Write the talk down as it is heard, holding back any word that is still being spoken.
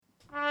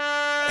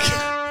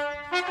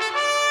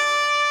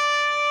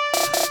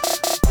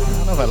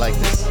I like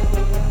this. I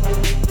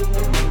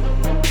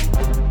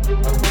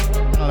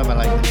don't know if I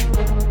like this.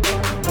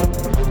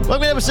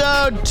 Welcome to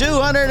episode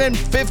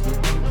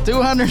 250.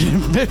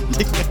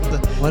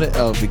 What?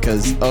 Oh,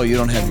 because you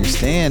don't have your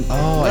stand.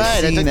 Oh, Right, I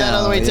see I took that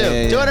all the way too.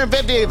 Yeah.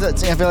 250.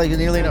 See, I feel like you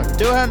nearly know.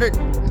 200.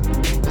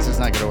 This is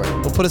not gonna work.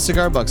 We'll put a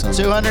cigar box on.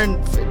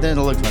 200. Then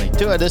it'll look funny.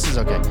 This is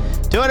okay.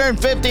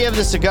 250 of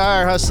the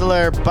Cigar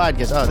Hustler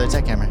podcast. Oh, there's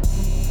that camera.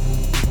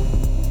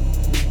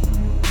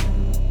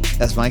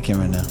 That's my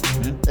camera now.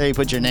 There you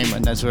put your name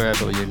in. That's where I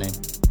put your name.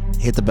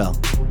 Hit the bell.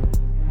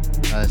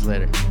 That's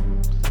later.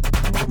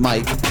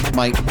 Mike.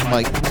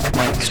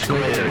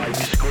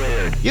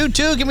 You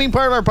too can be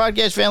part of our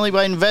podcast family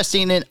by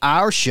investing in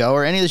our show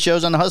or any of the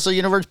shows on the Hustle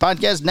Universe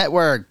Podcast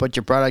Network. Put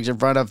your products in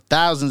front of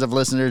thousands of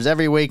listeners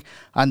every week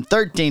on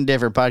 13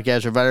 different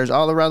podcast providers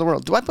all around the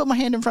world. Do I put my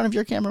hand in front of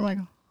your camera,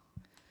 Michael?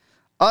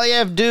 All you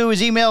have to do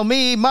is email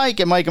me, Mike,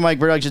 at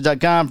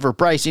MikeandMikeProductions.com for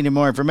pricing and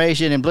more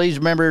information. And please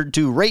remember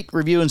to rate,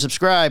 review, and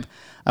subscribe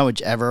on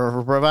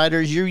whichever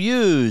providers you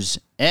use.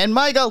 And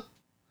Michael,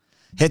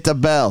 Hit the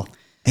bell.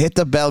 Hit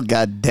the bell,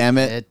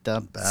 goddammit. hit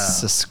the bell.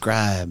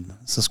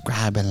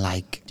 Subscribe and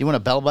like. Do you want a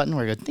bell button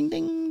where it goes ding,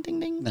 ding, ding,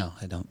 ding? No,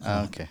 I don't.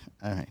 Okay.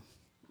 All right.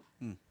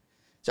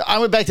 So I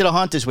went back to the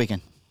haunt this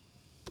weekend.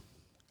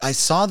 I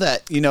saw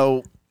that,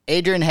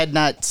 Adrian had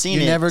not seen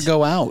it. You never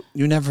go out.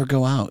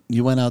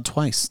 You went out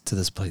twice to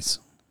this place.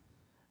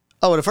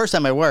 Oh, the first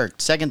time I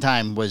worked. Second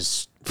time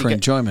was... For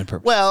enjoyment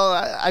purposes. Well,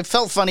 I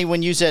felt funny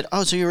when you said,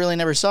 "Oh, so you really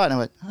never saw it?" And I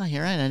went, "Oh,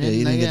 you're right. I didn't.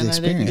 you didn't get to I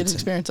didn't get to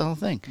experience the whole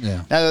thing."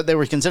 Yeah. Now there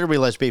were considerably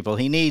less people.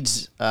 He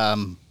needs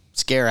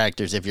scare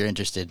actors if you're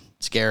interested.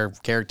 Scare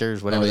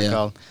characters, whatever they're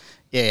called.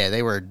 Yeah,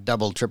 they were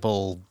double,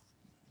 triple,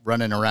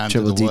 running around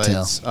Triple to the detail.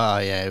 woods. Oh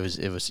yeah, it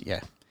was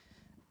yeah.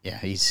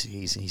 He's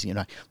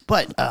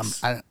But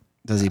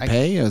Does he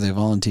pay or are they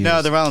volunteers?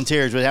 no, they're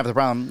volunteers. But half the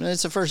problem,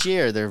 it's the first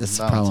year. They're That's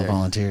the problem with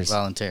volunteers.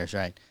 Volunteers,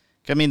 right?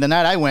 I mean, the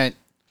night I went,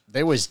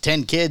 there was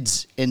 10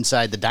 kids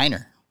inside the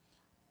diner.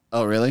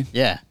 Oh, really?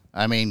 Yeah.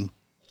 I mean,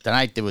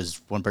 tonight there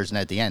was one person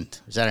at the end.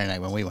 Saturday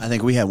night when we went. I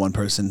think we had one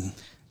person.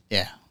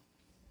 Yeah.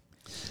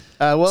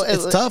 Well,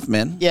 It's tough,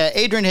 man. Yeah,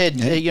 Adrian had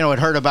had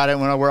heard about it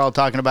when we were all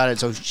talking about it,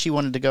 so she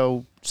wanted to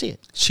go see it.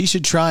 She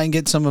should try and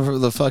get some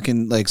of the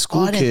fucking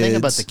school I didn't kids. think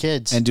about the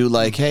kids. And do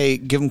hey,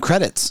 give them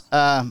credits.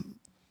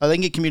 They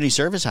can get community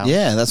service hours.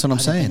 Yeah, that's what I'm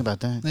I saying. didn't think about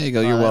that. There you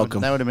go. You're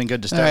welcome. That would have been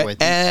good to All start right, with.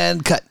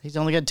 and cut. He's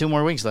only got 2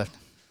 more weeks left.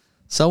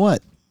 So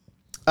what?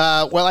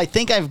 Well, I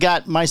think I've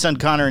got my son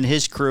Connor and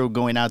his crew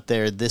going out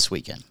there this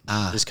weekend.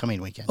 This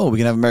coming weekend. Oh, we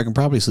can have American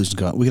Property Solutions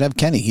go out. We can have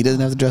Kenny. He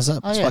doesn't have to dress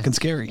up. It's fucking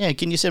scary. Yeah,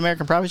 can you send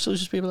American Property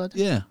Solutions people out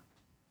there? Yeah.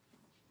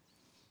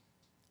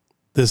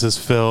 This is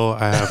Phil.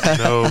 I have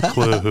no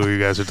clue who you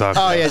guys are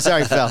talking about. Oh yeah,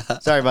 sorry, Phil.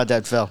 Sorry about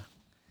that, Phil.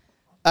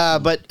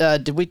 But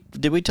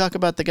did we talk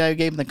about the guy who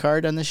gave him the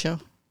card on this show?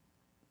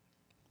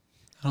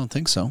 I don't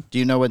think so. Do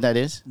you know what that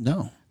is?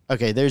 No.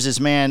 Okay, there's this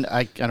man.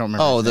 I don't remember.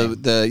 Oh, his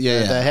name.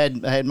 the head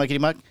muckety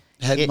muck.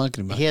 Head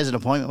muckety muck. He has an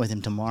appointment with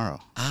him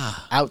tomorrow.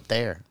 Out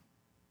there.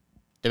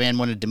 The man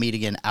wanted to meet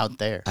again out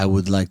there. I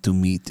would like to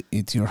meet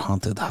at your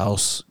haunted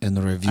house and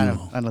review.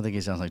 I don't think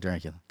he sounds like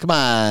Dracula. Come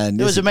on.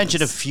 There was a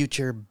mention of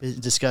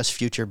discuss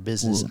future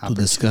business to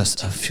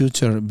discuss a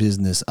future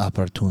business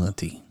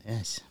opportunity.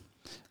 Yes.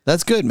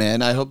 That's good,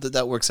 man. I hope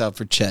that works out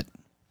for Chet.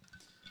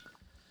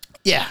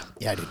 Yeah,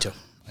 I do too.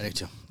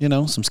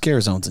 Some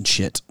scare zones and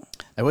shit.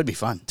 That would be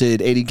fun.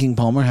 Did A.D. King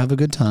Palmer have a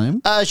good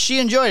time? She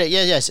enjoyed it.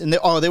 Yes. And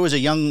there was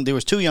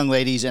 2 young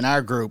ladies in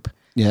our group.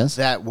 Yes.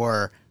 That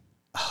were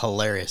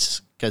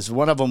hilarious because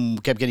one of them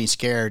kept getting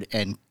scared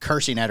and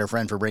cursing at her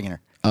friend for bringing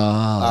her.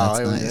 Oh,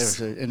 that's nice.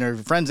 And her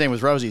friend's name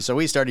was Rosie, so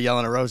we started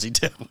yelling at Rosie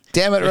too.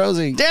 Damn it,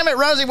 Rosie! Damn it,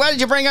 Rosie! Why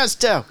did you bring us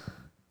too?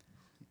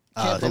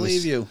 Can't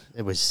believe you.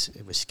 It was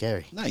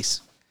scary.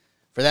 Nice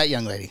for that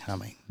young lady. I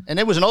mean, and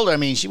it was an older. I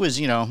mean, she was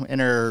in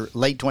her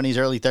late 20s,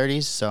 early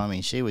 30s. So I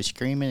mean, she was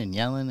screaming and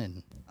yelling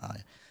and.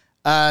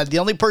 The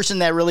only person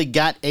that really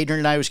got Adrian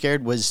and I was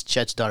scared was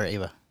Chet's daughter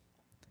Ava.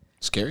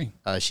 Scary.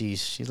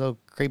 She's a little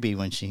creepy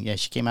when she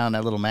came out in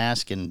that little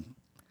mask and.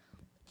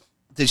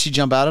 Did she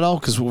jump out at all?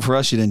 Because for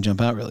us, she didn't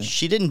jump out really.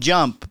 She didn't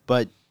jump,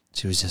 but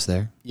she was just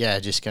there. Yeah,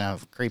 just kind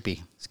of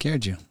creepy.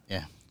 Scared you?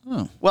 Yeah.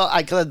 Oh. Well,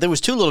 there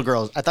was 2 little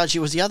girls. I thought she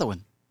was the other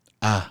one.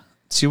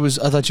 She was.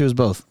 I thought she was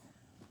both.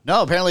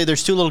 No, apparently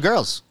there's 2 little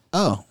girls.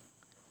 Oh.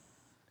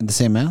 In the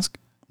same mask?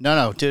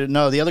 No.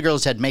 The other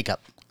girls had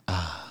makeup.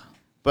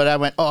 But I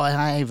went, oh,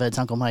 hi, Ava, it's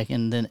Uncle Mike.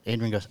 And then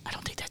Adrian goes, I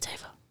don't think that's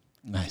Ava.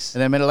 Nice.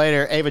 And then a minute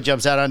later, Ava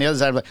jumps out on the other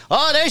side. I'm like,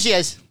 oh, there she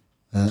is.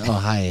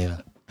 Hi,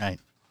 Ava. Right. Is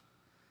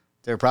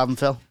there a problem,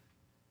 Phil?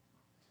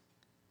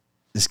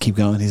 Just keep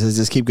going. He says,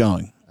 just keep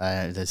going.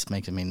 This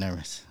makes me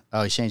nervous.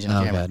 Oh, he's changing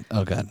the camera.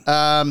 Oh,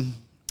 God.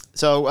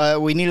 So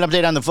we need an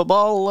update on the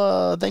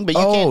football thing, but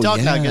you can't talk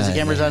now because the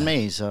camera's on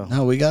me. So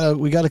no, we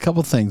got a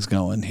couple things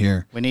going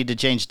here. We need to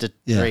change to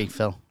 3,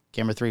 Phil.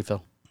 Camera 3, Phil.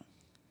 All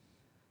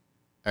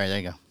right, there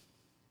you go.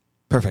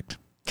 Perfect.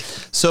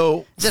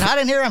 So is it hot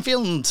in here? I'm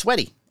feeling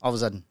sweaty. all of a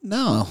sudden?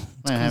 No,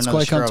 I have it's another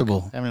quite stroke.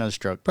 comfortable. Have another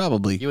stroke.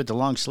 Probably. You with the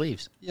long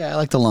sleeves. Yeah, I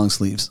like the long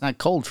sleeves. Not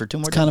cold for 2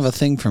 more It's days. kind of a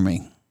thing for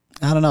me.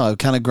 I don't know. I've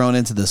kind of grown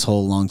into this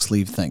whole long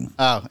sleeve thing.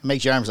 Oh, it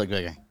makes your arms look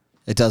bigger.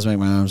 It does make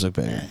my arms look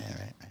bigger. Yeah,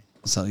 right.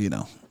 So, you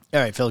know. All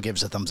right, Phil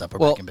gives a thumbs up. We're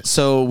Well, back in business.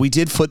 so we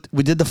did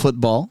the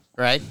football,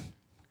 Right?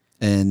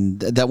 and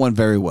that went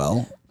very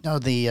well. No,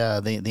 the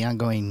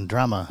ongoing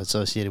drama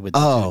associated with the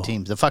Oh. two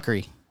teams. The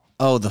fuckery.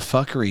 Oh, the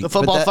fuckery. The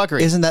football But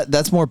fuckery. Isn't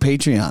that's more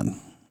Patreon?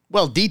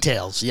 Well,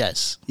 details,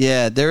 yes.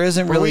 Yeah, there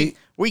isn't Were really.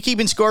 we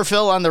keeping score,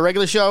 Phil, on the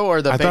regular show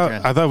or the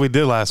Patreon? I thought we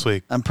did last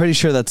week. I'm pretty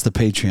sure that's the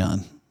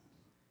Patreon.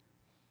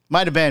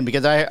 Might have been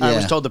because I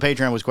was Yeah. told the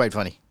Patreon was quite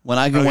funny. When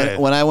I Okay.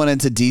 when I went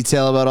into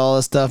detail about all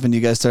this stuff, and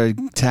you guys started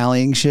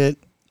tallying shit.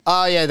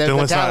 Oh, yeah, the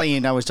let's not-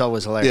 tallying I was told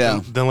was hilarious.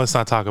 Yeah. Then let's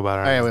not talk about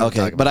it. All right, we won't Okay,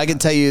 talk but about I can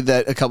tell you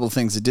that a couple of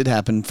things that did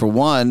happen. For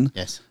one,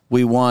 Yes.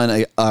 we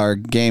won our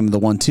game, the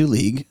 1-2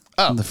 league,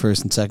 Oh. in the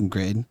first and second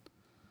grade,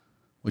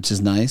 which is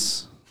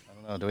nice. I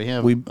don't know. Do we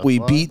have We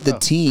applause? beat the Oh.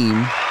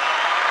 team.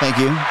 Thank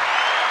you.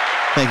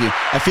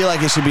 I feel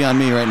like it should be on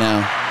me right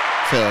now,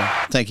 Phil.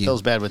 Thank you.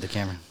 Phil's bad with the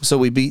camera. So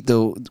we beat it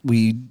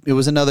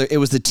was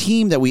the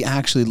team that we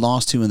actually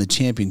lost to in the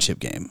championship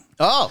game.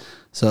 Oh,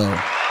 So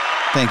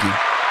thank you.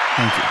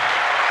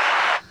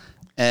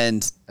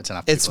 And That's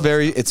enough it's people.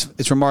 very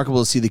it's remarkable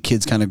to see the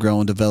kids kind of grow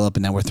and develop,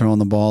 and now we're throwing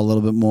the ball a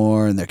little bit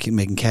more, and they're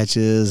making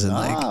catches, and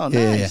Oh,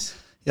 yeah. nice.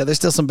 Yeah, there's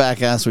still some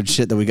back ass with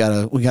shit that we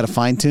gotta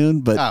fine tune,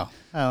 but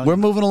Oh, we're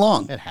moving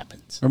along. it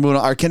happens, We're moving.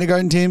 Our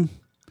kindergarten team,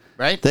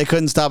 right? they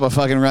couldn't stop a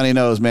fucking runny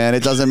nose, man.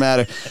 It doesn't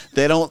matter.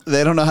 They don't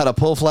know how to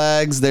pull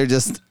flags. They're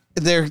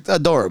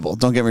adorable.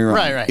 Don't get me wrong.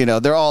 Right. You know,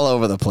 they're all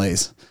over the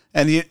place,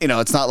 and you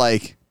know, it's not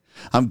like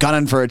I'm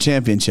gunning for a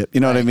championship. You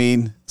know what I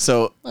mean?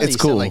 So Well, it's you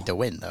still cool. like to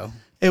win, though.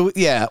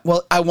 Yeah,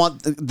 well, I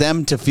want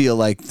them to feel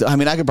like. I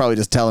mean, I could probably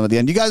just tell them at the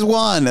end, "You guys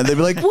won," and they'd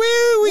be like, "Woo,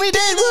 we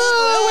did!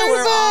 We're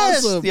We're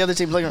awesome!" The other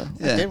team's like,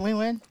 Yeah. did we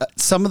win?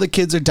 Some of the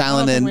kids are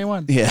dialing think in. we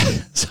won. Yeah,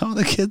 some of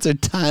the kids are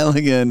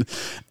dialing in,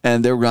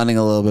 and they're running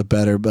a little bit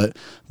better. But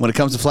when it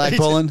comes to flag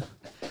pulling,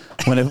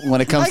 when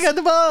it comes I got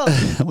the ball.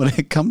 when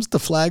it comes to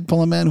flag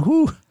pulling, man,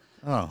 whoo,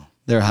 Oh,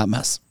 they're a hot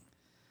mess.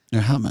 They're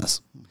a hot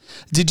mess.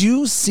 Did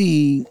you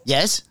see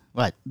yes.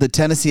 What? the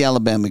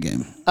Tennessee-Alabama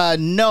game?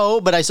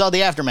 No, but I saw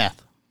the aftermath.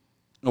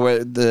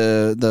 Where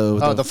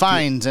The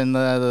fines and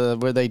the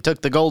where they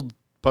took the gold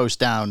post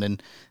down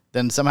and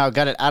then somehow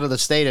got it out of the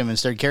stadium and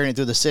started carrying it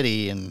through the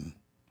city. And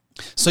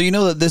So you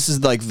know that this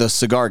is like the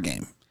cigar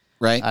game,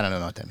 right? I don't know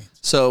what that means.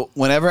 So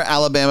whenever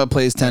Alabama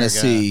plays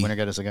Tennessee, Winner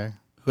got a cigar.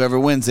 whoever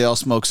wins, they all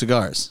smoke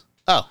cigars.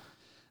 Oh,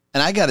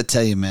 And I got to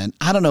tell you, man,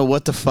 I don't know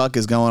what the fuck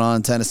is going on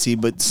in Tennessee,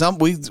 but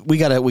we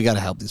gotta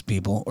help these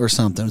people or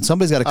something.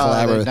 Somebody's got to they're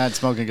collaborate. not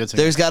smoking good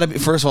cigars. There's got to be.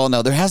 First of all,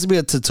 no, there has to be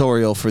a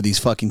tutorial for these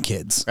fucking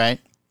kids, Right.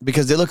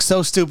 because they look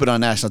so stupid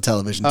on national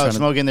television. Oh,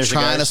 smoking their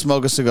trying to cigars?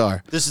 smoke a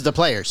cigar. This is the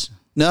players.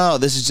 No,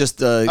 this is just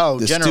the General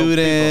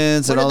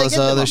students people. and Where all did they this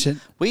get them other from? shit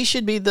We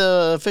should be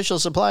the official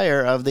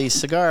supplier of the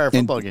cigar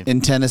football game. in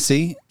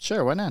Tennessee.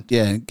 Sure, why not?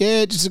 Yeah,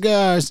 get your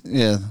cigars.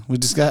 Yeah, we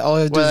just got all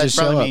you have to Well, do that is just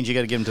show probably up. means you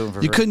got to give them to them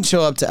for You free. couldn't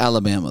show up to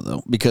Alabama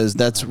though, because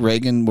that's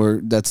Reagan.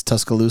 That's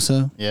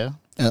Tuscaloosa. Yeah.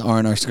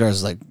 R&R Cigars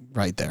is like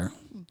right there.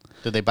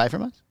 Did they buy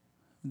from us?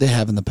 They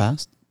have in the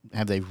past.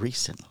 Have they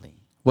recently?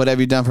 What have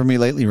you done for me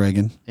lately,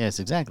 Reagan? Yes,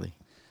 exactly.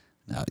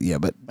 Yeah,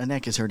 but My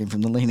neck is hurting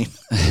from the leaning.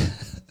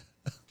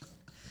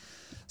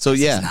 so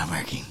It's yeah, not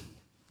working.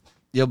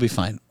 you'll be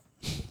fine.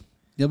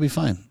 You'll be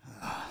fine.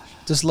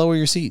 Just lower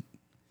your seat.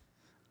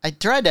 I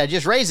tried that. I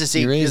just raised the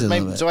seat You raised just it a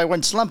little bit. so I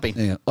wasn't slumping.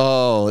 There you go.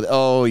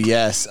 Oh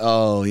yes.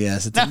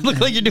 It's Now it look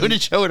like you're doing a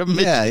show at a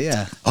midget.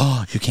 yeah.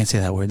 Oh, you can't say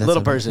that word. That's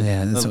Little a- person.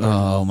 Yeah. That's, Little person.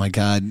 oh my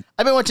God.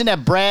 I've been watching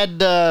that Brad,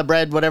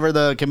 whatever,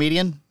 the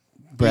comedian.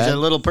 Brad? He's a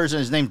little person.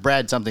 His name's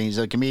Brad something. He's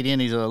a comedian.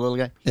 He's a little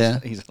guy. Yeah.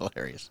 He's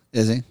hilarious.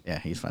 Is he? Yeah,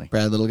 he's funny.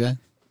 Brad, little guy.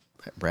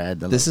 Brad,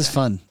 the This little is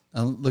fun.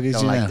 Look at guy.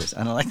 I you don't like now. this.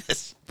 I don't like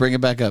this. Bring it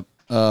back up.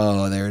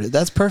 Oh, there it is.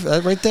 That's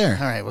perfect. Right there.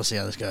 All right, we'll see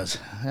how this goes.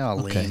 I'll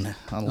Okay. lean.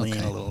 I'll lean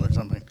Okay. a little or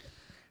something.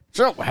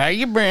 So, how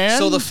you been?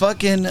 So the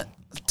fucking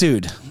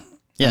dude.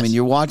 Yes. I mean,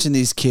 you're watching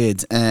these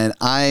kids, and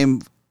I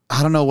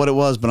don't know what it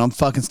was, but I'm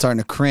fucking starting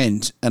to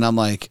cringe, and I'm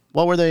like,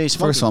 what were they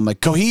smoking? first of all, I'm like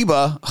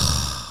Cohiba,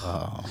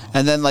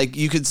 and then like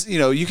you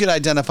could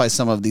identify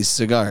some of these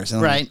cigars, and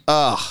I'm Right. like,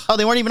 oh Oh,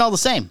 they weren't even all the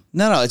same.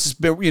 no, it's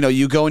just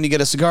you go and you get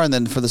a cigar, and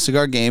then for the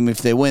cigar game, if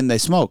they win, they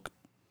smoke.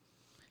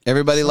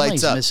 Everybody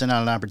lights Somebody's up. missing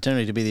out an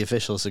opportunity to be the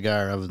official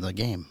cigar of the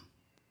game.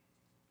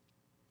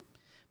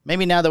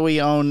 Maybe now that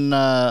we own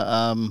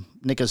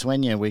Nika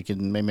Sueña, we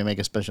can maybe make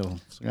a special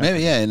cigar. Maybe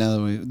yeah.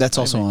 No, that's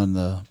also on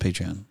the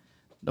Patreon.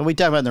 No, we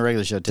talked about it in the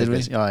regular show too.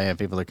 Did we? Oh yeah,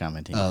 people are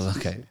commenting. Oh,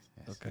 okay.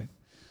 Okay.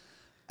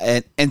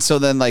 And so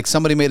then like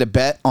somebody made a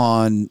bet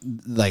on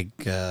like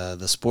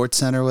the Sports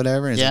Center or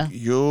whatever. And it's Yeah. like,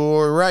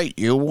 you're right.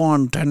 You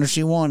won.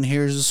 Tennessee won.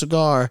 Here's a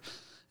cigar.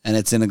 And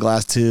it's in a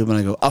glass tube. And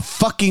I go, a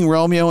fucking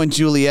Romeo and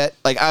Juliet.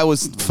 Like I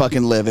was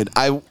fucking livid.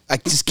 I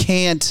just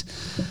can't.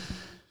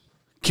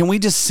 Can we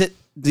just sit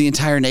the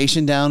entire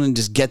nation down and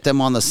just get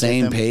them on the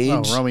same page.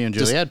 Oh, Romeo and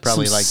Just Juliet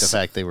probably some liked the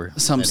fact they were.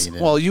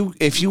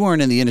 if you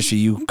weren't in the industry,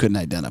 you couldn't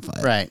identify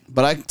it. Right.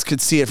 But I could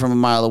see it from a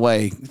mile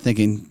away,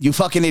 thinking, "You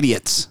fucking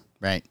idiots!"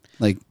 Right.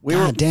 Like,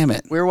 God damn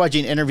it. We were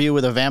watching Interview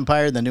with a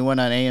Vampire, the new one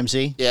on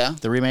AMC. Yeah.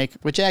 The remake,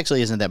 which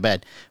actually isn't that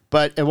bad.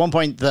 But at one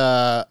point,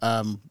 the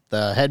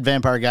head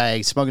vampire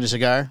guy smoking a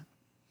cigar.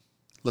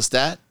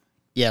 Lestat?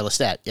 Yeah,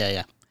 Lestat.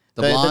 Yeah.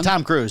 The blonde? The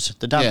Tom Cruise.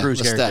 The Tom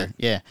Cruise Lestat. character.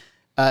 Yeah.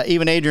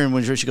 Even Adrian,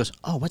 when she goes,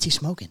 "Oh, what's he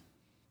smoking?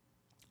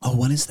 Oh,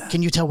 what is that?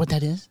 Can you tell what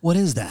that is?" What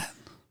is that?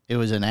 It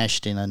was an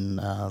Ashton and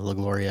La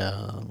Gloria,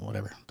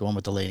 whatever. The one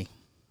with the lady.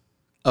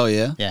 Oh,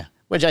 yeah? Yeah.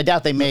 Which I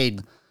doubt they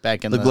made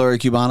back in La the Gloria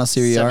Cubana,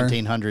 Serie R?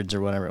 1700s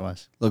or whatever it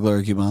was. La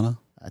Gloria Cubana?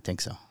 I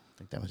think so. I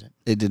think that was it.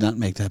 It did not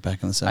make that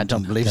back in the 70s. I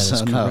don't believe That so.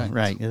 is No, correct.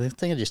 right. I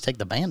think I just take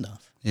the band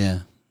off. Yeah.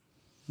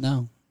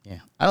 No. Yeah.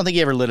 I don't think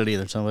he ever lit it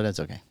either, so that's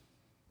okay.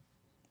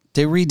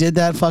 They redid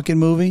that fucking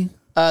movie?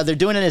 They're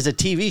doing it as a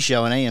TV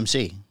show on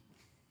AMC.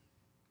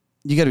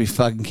 You got to be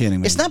fucking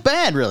kidding me. It's not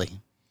bad, really.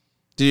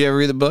 Did you ever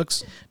read the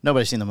books?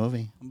 Nobody's seen the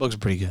movie. The books are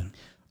pretty good.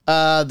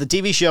 The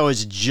TV show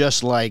is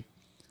just like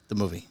the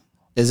movie.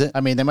 Is it?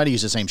 I mean, they might have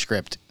used the same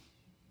script,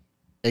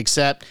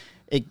 except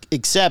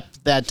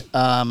that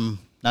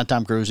not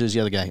Tom Cruise, who's the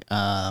other guy?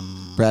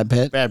 Brad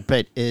Pitt? Brad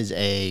Pitt is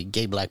a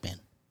gay black man.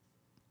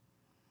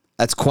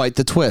 That's quite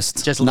the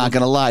twist. Just a not little-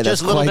 going to lie.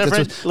 That's just a little quite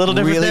different- the twist. little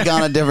different Really there.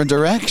 gone a different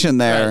direction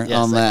there Right, yes,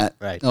 on that.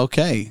 right.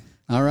 Okay.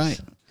 All right.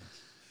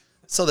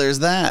 So there's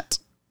that.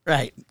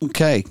 Right.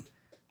 Okay.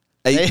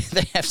 They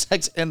have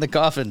sex in the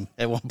coffin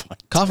at one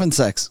point. Coffin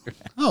sex.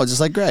 Oh, just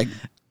like Greg.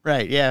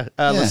 Right, yeah.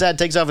 Lestat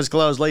takes off his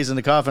clothes, lays in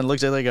the coffin,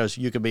 looks at it and goes,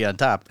 "You could be on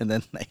top." And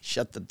then they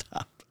shut the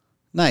top.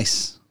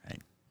 Nice.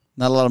 Right.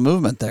 Not a lot of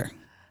movement there.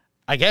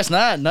 I guess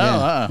not.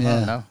 No.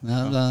 Yeah.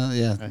 No.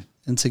 Yeah.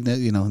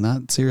 Insignificant,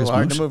 not It's a serious little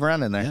hard motion. to move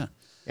around in there. Yeah.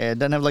 Yeah, it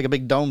doesn't have like a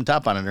big dome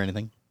top on it or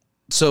anything.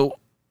 So,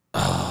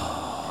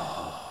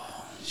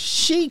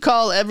 She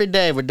call every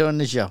day. We're doing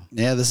this show.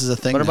 yeah, this is a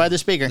thing. Put her now. by the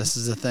speaker. This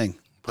is a thing.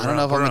 Put I don't her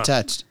know on, if put I'm her on.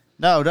 attached.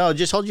 No,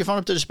 just hold your phone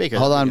up to the speaker.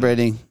 Hold on,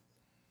 Brittany.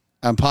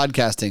 I'm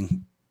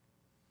podcasting.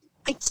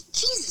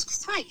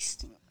 Jesus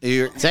Christ.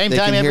 Same They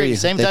time can hear every you.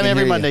 same They time can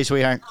every hear you. Monday,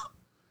 sweetheart.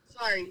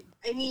 Sorry.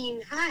 I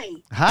mean, hi.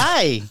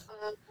 Hi.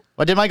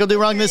 What did Michael do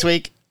wrong this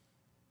week?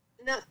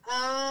 No,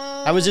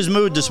 How was his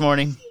mood this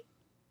morning?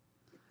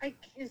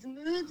 His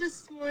mood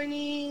this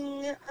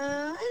morning,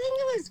 I think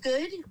it was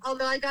good.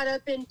 Although I got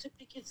up and took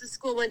the kids to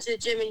school, went to the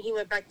gym, and he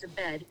went back to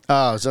bed.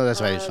 Oh, so that's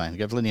why he's fine.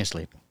 Got plenty of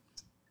sleep.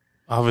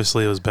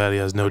 Obviously, it was bad. He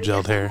has no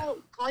gelled I hair.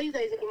 won't call you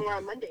guys anymore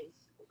on Mondays.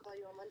 I'll call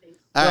you on Mondays.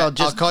 All right,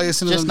 Well, I'll call you as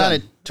soon as just I'm not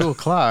done. at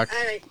 2:00. All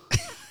right.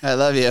 I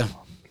love you. Love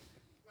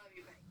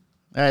you.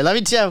 Bye. All right, love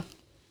you too.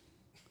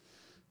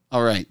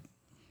 All right.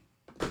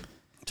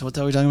 So what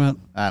are we talking about?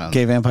 I don't know.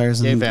 Gay vampires.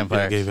 Gay and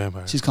vampire. Yeah, gay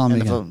vampire. She's calling In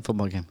me the again.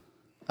 football game.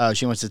 Oh,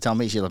 she wants to tell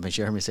me she loved me.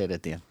 She heard me say it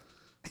at the end.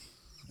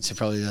 She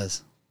probably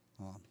does.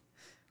 Hold on.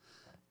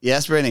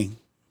 Yes, Brittany.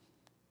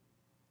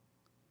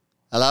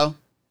 Hello?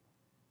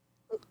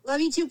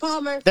 Love you too,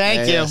 Palmer.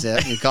 Thank you. Yes, yeah,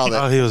 you called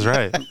Oh, it. he was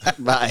right.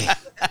 Bye.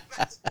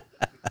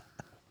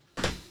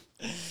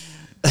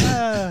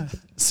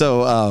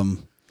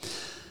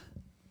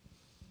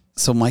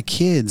 So my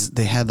kids,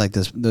 they had like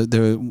this.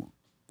 The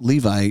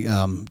Levi,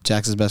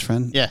 Jackson's best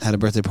friend, Yes. had a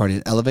birthday party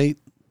at Elevate.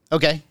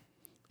 Okay.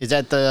 Is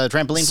that the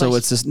trampoline So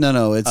place? it's this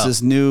it's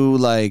this new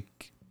like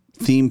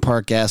theme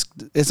park esque.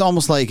 It's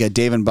almost like a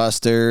Dave and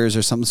Buster's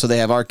or something. So they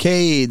have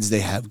arcades, they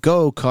have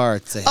go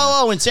karts, they have,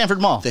 Oh, in Sanford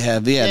Mall. they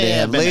have yeah, they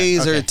have I've been there.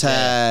 laser Okay.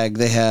 tag,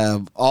 they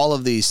have all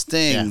of these Yeah.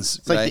 things.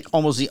 It's like right?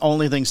 almost the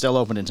only thing still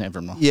open in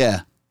Sanford Mall.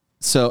 Yeah.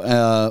 So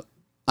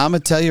I'm gonna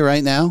tell you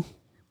right now,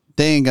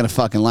 they ain't gonna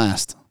fucking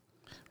last.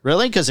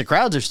 Really? Because the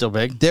crowds are still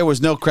big. There was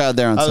no crowd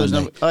there on Oh, there's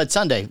Sunday. it's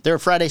Sunday. They're a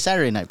Friday,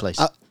 Saturday night place.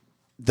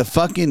 The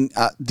fucking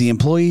the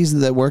employees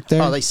that work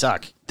there, Oh, they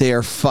suck. they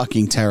are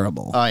fucking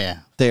terrible. Oh, yeah.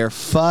 They are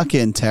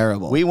fucking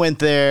terrible. We went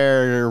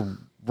there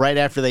right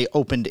after they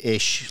opened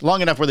ish,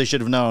 long enough where they should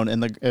have known.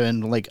 And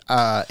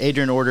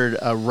Adrian ordered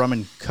a rum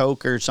and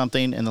Coke or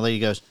something, and the lady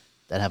goes,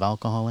 "That have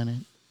alcohol in it?"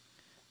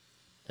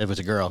 It was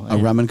a girl. a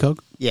rum and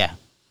coke. Yeah,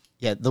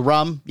 the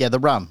rum. Yeah, the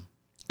rum.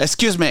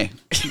 Excuse me.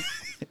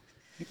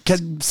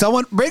 Can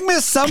someone bring me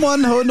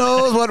someone who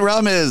knows what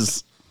rum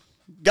is?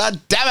 God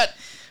damn it!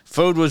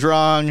 Food was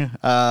wrong.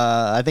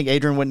 I think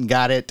Adrian went and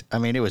got it. I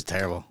mean, it was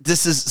terrible.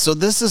 This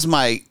is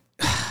my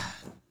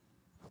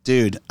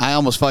dude. I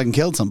almost fucking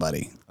killed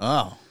somebody.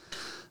 Oh,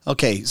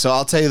 Okay, so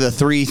I'll tell you the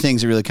three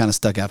things that really kind of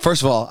stuck out.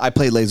 First of all, I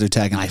played laser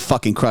tag and I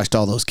fucking crushed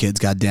all those kids.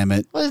 God damn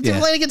it! well, it's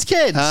playing against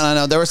kids. I don't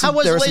know. There was some. How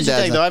was there were laser some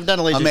dads tag though? I've done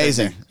a laser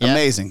amazing, tag. Yeah?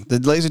 amazing. The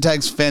laser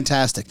tag's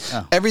fantastic.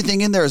 Oh.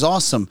 Everything in there is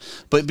awesome,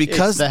 but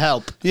because It's the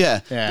help.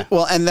 yeah, Yeah.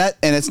 Well, and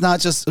it's not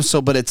just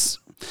so, but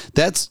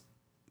that's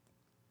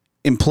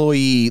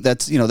employee.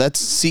 That's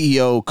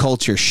CEO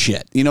culture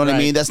shit. You know what I Right.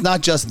 mean? That's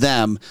not just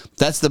them.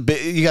 That's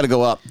you got to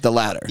go up the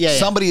ladder. Yeah, yeah.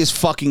 Somebody is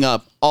fucking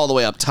up all the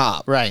way up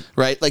top. Right.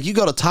 Right. Like you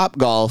go to Top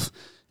Golf,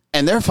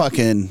 and they're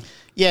fucking.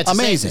 Yeah, it's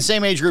amazing. The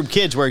same age group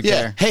kids work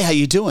there. Hey, how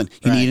you doing?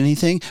 You Right. need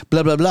anything?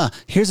 Blah blah blah.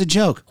 Here's a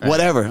joke.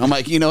 Whatever. I'm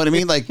like, you know what I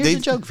mean? Like Here's a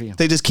joke for you.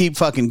 They just keep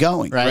fucking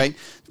going. Right. Right.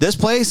 This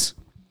place,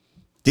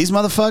 these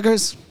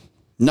motherfuckers,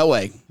 no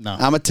way. No. I'm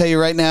gonna tell you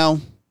right now,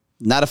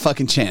 not a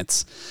fucking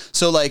chance.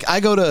 So like, I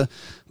go to.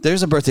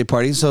 There's a birthday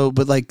party,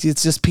 but like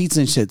it's just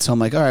pizza and shit. So I'm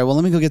like, all right, well,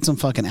 let me go get some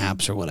fucking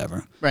apps or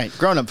whatever. Right.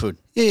 Grown-up food.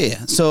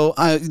 Yeah. So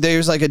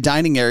there's like a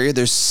dining area.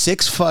 There's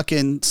 6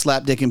 fucking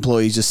slapdick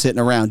employees just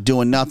sitting around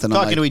doing nothing.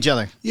 Talking to each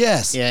other.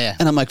 Yes. Yeah.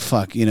 And I'm like,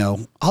 fuck,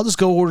 I'll just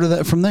go order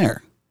that from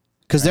there.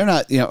 Because they're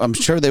not, I'm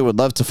sure they would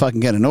love to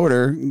fucking get an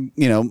order,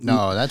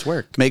 No, that's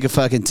work. make a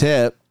fucking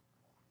tip,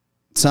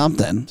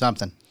 something.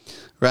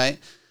 Right?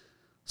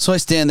 So I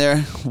stand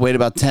there, wait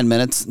about 10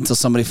 minutes until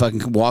somebody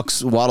fucking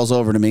waddles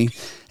over to me,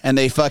 and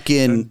they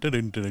fucking,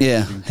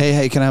 yeah,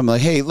 hey, can I? I'm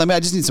like, hey, I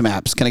just need some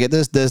apps. Can I get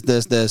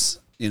this?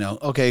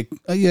 Okay,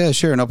 yeah,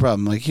 sure, no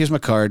problem. Like, here's my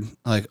card.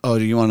 I'm like, oh,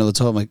 do you want to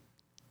tell? I'm like,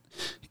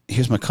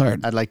 here's my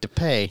card. I'd like to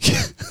pay.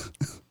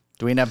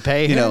 Do we not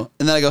pay? And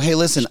then I go, hey,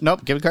 listen.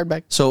 Nope, give the card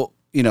back. So,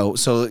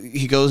 so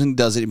he goes and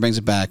does it. He brings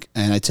it back,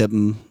 and I tip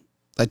him.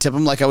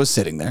 Like I was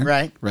sitting there.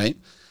 Right.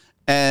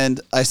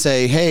 And I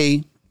say,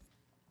 hey,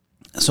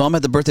 so I'm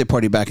at the birthday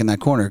party back in that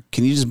corner.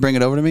 Can you just bring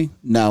it over to me?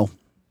 No.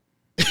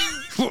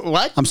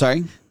 What? I'm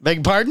sorry? Beg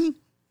your pardon?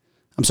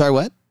 I'm sorry,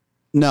 what?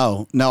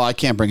 No, I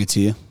can't bring it to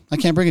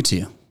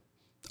you.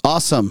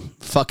 Awesome.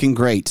 Fucking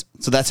great.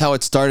 So that's how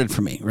it started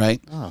for me,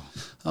 right? Oh.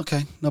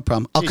 Okay, no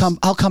problem.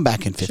 I'll come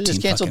back in 15 Should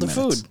just canceled the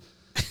fucking minutes.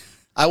 food.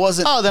 I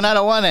wasn't Oh, then I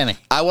don't want any.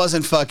 I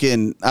wasn't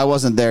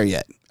there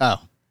yet.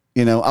 Oh.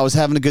 I was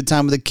having a good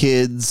time with the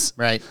kids.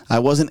 Right. I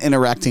wasn't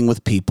interacting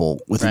with people,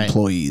 with Right.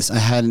 employees. I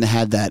hadn't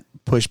had that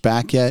push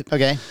back yet.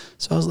 Okay.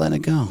 So I was letting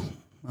it go.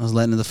 I was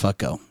letting it the fuck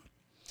go.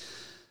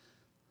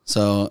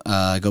 So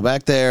I go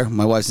back there.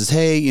 My wife says,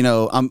 hey,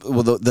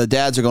 the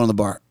dads are going to the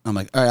bar. I'm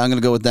like, all right, I'm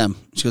going to go with them.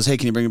 She goes, hey,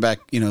 can you bring me back,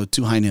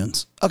 2 high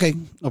noons? Okay,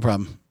 no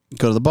problem.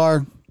 Go to the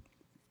bar.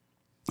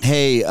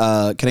 Hey,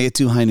 can I get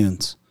 2 high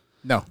noons?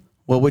 No.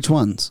 Well, which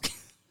ones?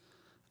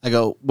 I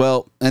go,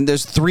 well, and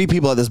there's 3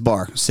 people at this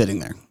bar sitting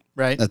there.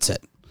 Right. That's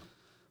it.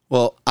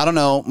 Well, I don't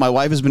know. My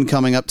wife has been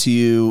coming up to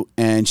you,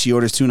 and she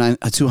orders 2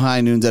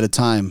 high noons at a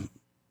time.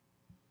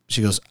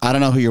 She goes, I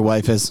don't know who your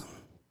wife is.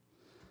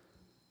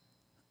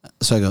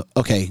 So I go,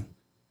 okay,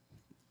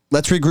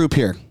 let's regroup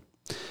here.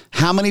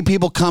 How many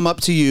people come up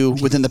to you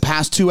within the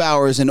past 2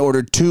 hours and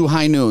ordered 2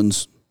 high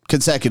noons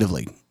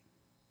consecutively?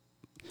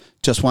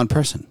 Just one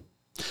person.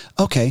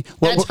 Okay.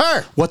 That's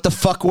her. What the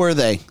fuck were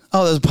they?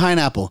 Oh, there's a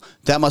pineapple.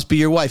 That must be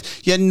your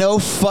wife. Yeah, no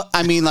fuck.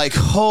 I mean, like,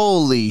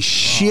 holy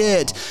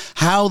shit.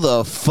 How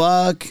the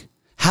fuck?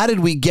 How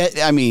did we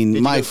get? I mean,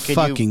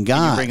 Can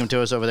God. you bring them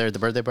to us over there at the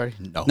birthday party?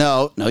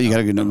 No. No, you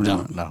gotta go.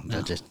 No.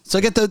 Just. So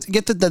I get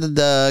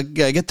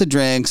the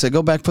drinks. I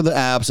go back for the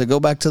apps. I go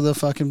back to the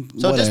fucking.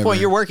 So at this whatever. point,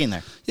 you're working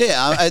there.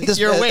 Yeah.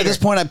 You're a waiter. At this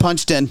point, I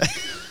punched in.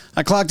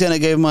 I clocked in. I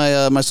gave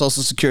my my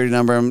social security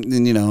number. I'm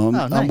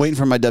nice. waiting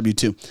for my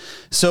W-2.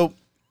 So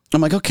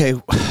I'm like, okay,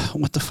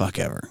 what the fuck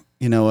ever.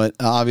 You know what?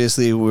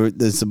 Obviously,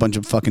 there's a bunch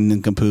of fucking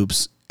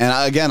nincompoops. And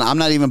again, I'm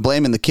not even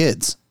blaming the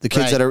kids. The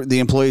kids Right. that are the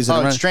employees that are Oh,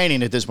 running. it's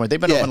training at this point. They've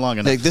been open long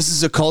enough. Like, this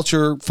is a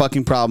culture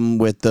fucking problem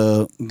with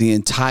the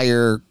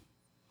entire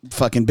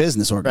fucking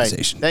business Right.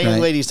 organization. That young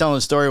right? lady's telling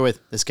a story with,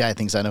 this guy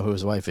thinks I know who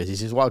his wife is. He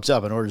just walks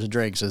up and orders a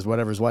drink, says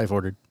whatever his wife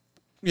ordered.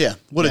 Yeah.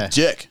 What Yeah. a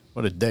dick.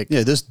 What a dick.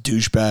 Yeah, this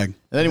douchebag. And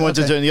then he went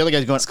to the other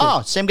guy's going,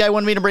 oh, same guy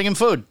wanted me to bring him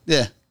food.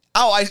 Yeah.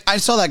 Oh, I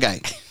saw that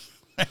guy.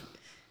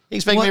 He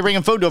expected me to bring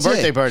him food to a That's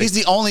birthday it. party. He's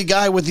the only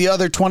guy with the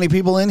other 20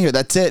 people in here.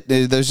 That's it.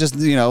 There's just,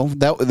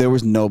 there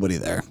was nobody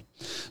there.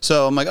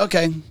 So I'm like,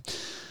 okay.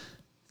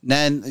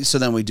 Then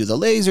we do the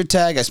laser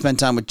tag. I spent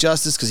time with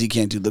Justice because he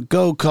can't do the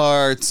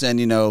go-karts. And,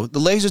 the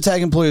laser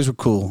tag employees were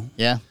cool.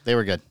 Yeah, they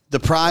were good. The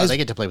prize, They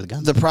get to play with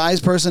guns. the prize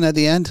person at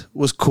the end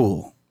was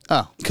cool.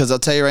 Oh, Because I'll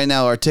tell you right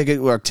now, our ticket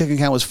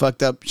count was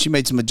fucked up. She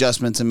made some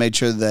adjustments and made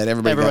sure that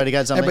everybody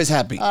got something. Everybody's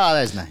happy. Oh,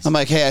 that's nice. I'm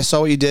like, hey, I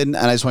saw what you did, and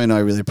I just want you to know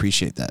I really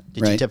appreciate that.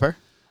 Did you tip her?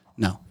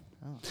 No.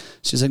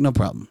 She's like, no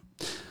problem.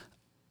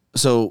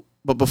 So,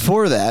 but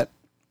before that,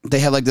 they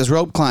had like this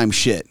rope climb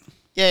shit.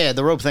 Yeah,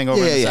 the rope thing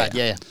over on the side.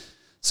 Yeah.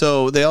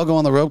 So they all go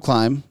on the rope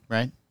climb,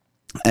 Right.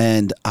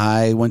 and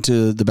I went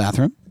to the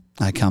bathroom.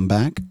 I come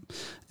back,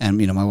 and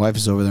my wife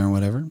is over there and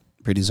whatever.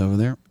 Pretty's over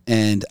there,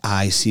 and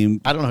I see.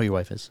 I don't know who your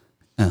wife is.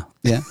 Oh,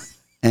 yeah,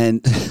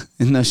 and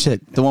no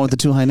shit, the one with the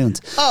 2 high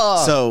noons.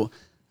 Oh.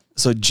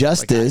 So Like, I'm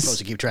Justice. supposed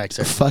to keep track,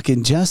 sir.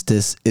 Fucking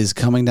Justice is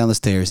coming down the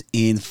stairs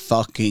in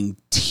fucking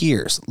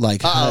tears,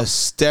 like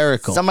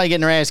hysterical. Somebody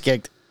getting her ass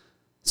kicked.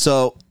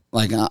 So,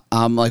 like,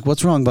 I'm like,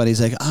 what's wrong, buddy?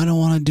 He's like, I don't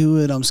want to do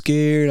it. I'm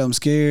scared.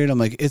 I'm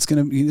like, it's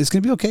gonna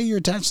be okay. You're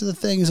attached to the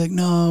thing. He's like,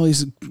 no.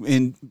 He's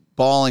in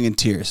bawling in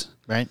tears.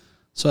 Right.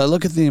 So I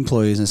look at the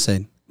employees and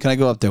say, can I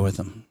go up there with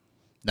them?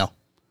 No.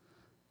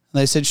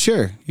 And they said,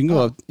 sure. You can go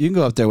up. You can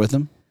go up there with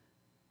them.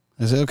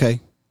 I said,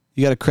 okay.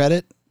 You got a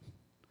credit?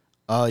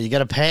 Oh, you got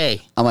to pay.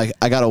 I'm like,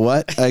 I got a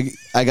what?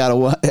 I got a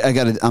what?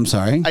 I'm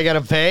sorry. I got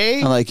to pay?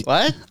 I'm like,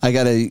 what? I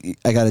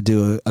gotta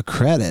do a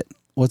credit.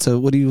 What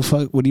do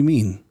you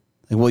mean?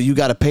 Like, well, you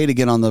got to pay to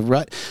get on the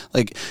ride.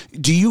 Like,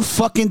 do you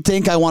fucking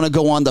think I want to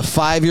go on the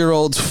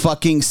 5-year-old's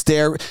fucking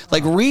stair?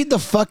 Like, read the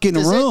fucking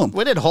room.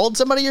 Would it hold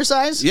somebody your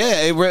size?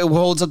 Yeah, it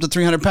holds up to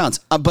 300 pounds.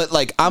 But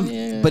like,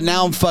 but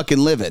now I'm fucking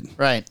livid.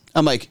 Right.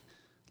 I'm like,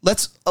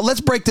 let's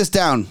break this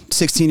down.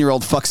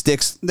 16-year-old fuck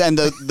sticks and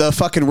the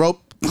fucking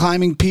rope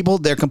climbing people.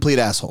 They're complete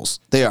assholes.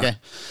 They are. Okay.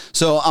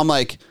 So I'm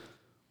like,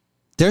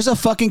 there's a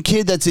fucking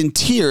kid that's in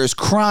tears,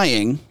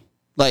 crying,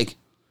 like,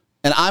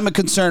 and I'm a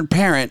concerned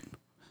parent.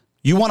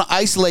 You want to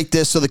isolate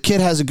this so the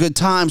kid has a good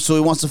time so he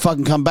wants to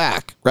fucking come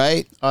back,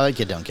 right? Oh, that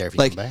kid don't care if you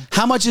come back.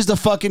 How much is the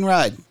fucking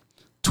ride?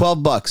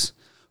 $12.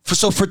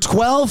 So for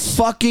 $12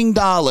 fucking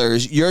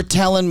dollars, you're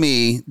telling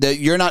me that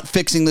you're not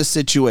fixing this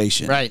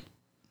situation. Right.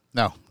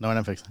 No, we're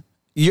not fixing it.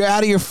 You're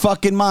out of your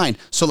fucking mind.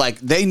 So like,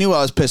 they knew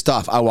I was pissed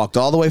off. I walked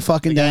all the way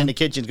fucking down. The guy in the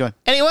kitchen's going,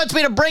 and he wants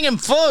me to bring him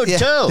food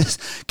too.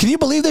 Can you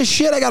believe this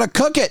shit? I got to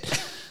cook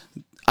it.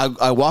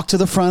 I walk to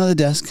the front of the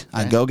desk.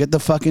 I go get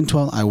the fucking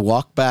 12. I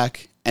walk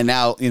back. And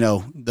now,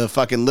 the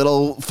fucking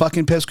little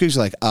fucking pipsqueak's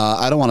like,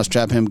 I don't want to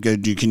strap him.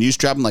 Can you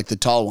strap him like the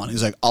tall one?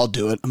 He's like, I'll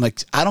do it. I'm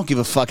like, I don't give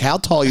a fuck how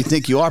tall you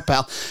think you are,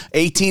 pal.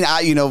 18,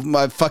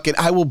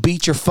 I will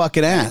beat your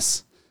fucking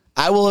ass.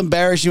 I will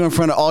embarrass you in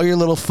front of all your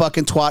little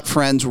fucking twat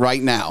friends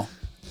right now.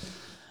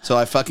 So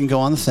I fucking go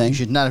on the thing. You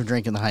should not have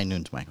drank in the high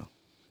noons, Michael.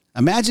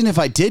 Imagine if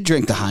I did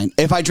drink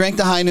if I drank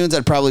the high noons,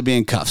 I'd probably be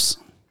in cuffs.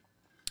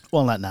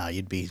 Well, not now.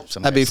 You'd be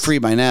I'd be free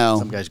by now.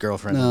 Some guy's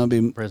girlfriend. No, I'd be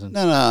in prison.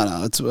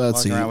 No.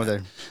 Let's see. Around with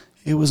her.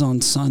 It was on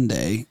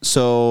Sunday,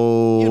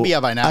 so you'd be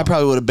out by now. I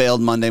probably would have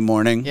bailed Monday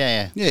morning.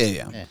 Yeah.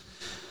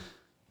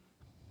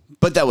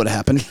 But that would have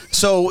happened.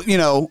 So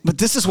but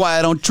this is why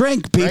I don't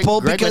drink, people.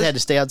 Greg because had to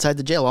stay outside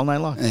the jail all night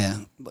long.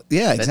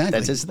 Yeah, exactly.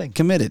 That's his thing.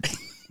 Committed.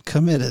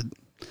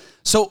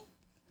 So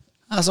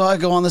I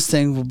go on this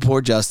thing with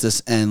poor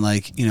Justice, and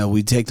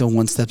we take them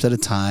one step at a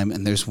time,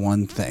 and there's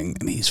one thing,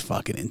 and he's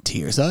fucking in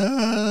tears.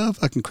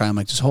 Fucking crying. I'm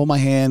like, just hold my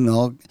hand,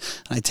 and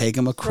I take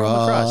him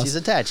across. He's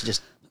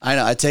attached. I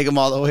know. I take him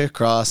all the way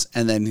across,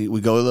 and then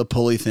we go to the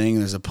pulley thing.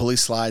 And there's a pulley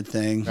slide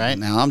thing. Right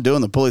now, I'm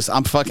doing the pulley.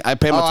 I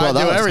pay my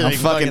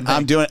 $12.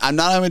 I'm doing it. I'm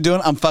not even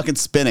doing it. I'm fucking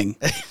spinning.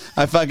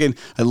 I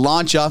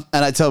launch off,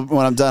 and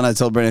when I'm done, I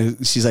tell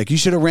Brenda. She's like, "You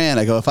should have ran."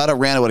 I go, "If I'd have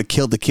ran, I would have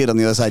killed the kid on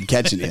the other side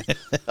catching you."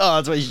 Oh,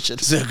 that's what you should.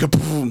 So,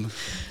 boom.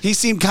 He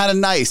seemed kind of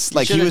nice,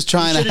 like he was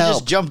trying to help.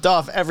 Just jumped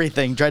off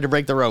everything, tried to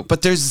break the rope.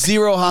 But there's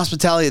zero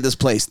hospitality at this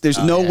place. There's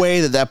no way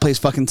that place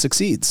fucking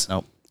succeeds.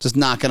 Nope. Just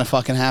not gonna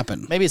fucking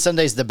happen. Maybe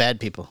Sunday's the bad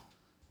people.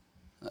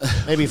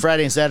 Maybe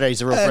Friday and Saturday's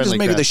the real friendly. Just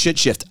maybe the shit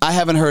shift. I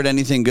haven't heard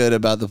anything good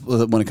about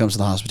when it comes to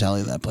the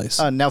hospitality of that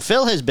place. Now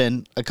Phil has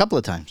been a couple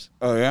of times.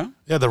 Oh yeah?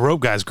 Yeah, the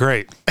rope guy's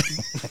great.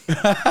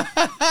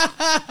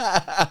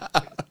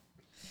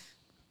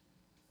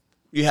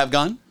 You have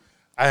gone?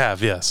 I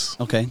have, yes.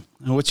 Okay.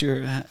 What's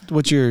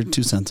your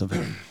 2 cents of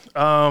it?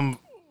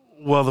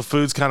 Well, the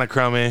food's kind of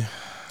crummy.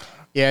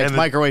 Yeah, it's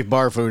microwave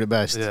bar food at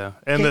best. Yeah,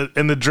 and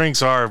the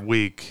drinks are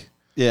weak.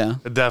 Yeah,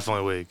 they're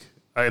definitely weak,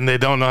 and they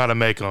don't know how to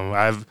make them.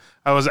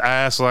 I was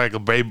asked like a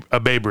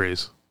Bay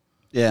Breeze.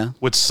 Yeah,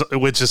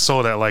 which is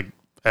sold at like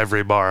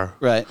every bar.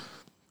 Right.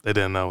 They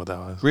didn't know what that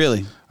was.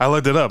 Really? I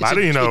looked it up. I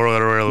didn't even know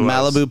what it really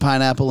was. Malibu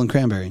pineapple and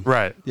cranberry.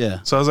 Right. Yeah.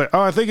 So I was like, oh,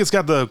 I think it's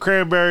got the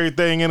cranberry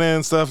thing in it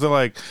and stuff. They're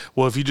like,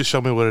 well, if you just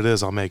show me what it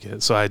is, I'll make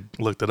it. So I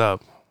looked it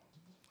up.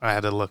 I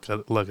had to look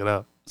it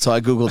up. So I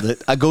Googled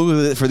it. I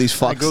Googled it for these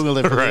fucks. I Googled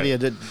it for the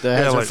idiot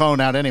that has her phone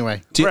out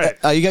anyway. You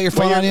got your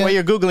phone on you? While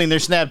you're Googling their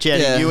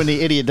Snapchat, you and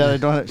the idiot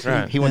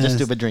he wants a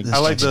stupid drink. I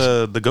like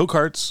the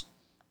go-karts.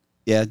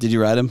 Yeah, did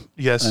you ride them?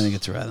 Yes. I didn't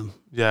get to ride them.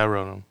 Yeah, I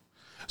rode them.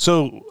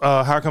 So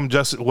how come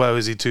Justin,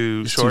 is he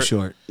too short? Too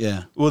short,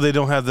 yeah. Well, they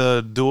don't have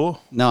the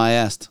dual? No, I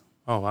asked.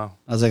 Oh, wow.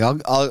 I was like,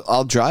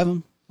 I'll drive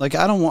him. Like,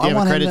 I don't want. Do you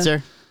have credits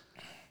there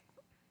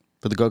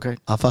for the go-kart?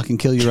 I'll fucking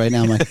kill you right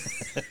now, Mike.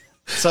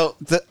 So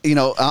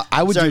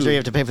I would you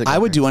have to pay for the I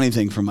would do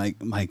anything for my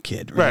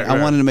kid. Right?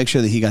 I wanted to make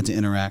sure that he got to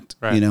interact.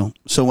 Right.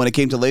 So when it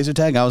came to laser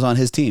tag, I was on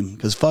his team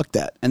because fuck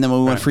that. And then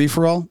when we went free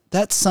for all,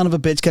 that son of a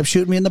bitch kept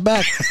shooting me in the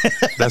back.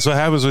 That's what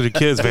happens with your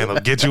kids, man. They'll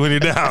get you when you're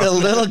down. The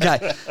little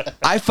guy.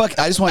 I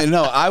just want you to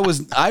know I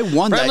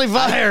won. Friendly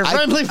fire.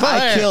 Friendly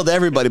fire. I killed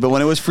everybody, but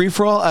when it was free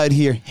for all, I'd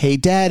hear, "Hey,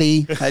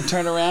 daddy." I'd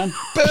turn around,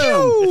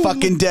 boom,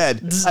 fucking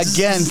dead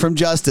again from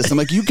Justice. I'm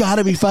like, you got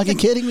to be fucking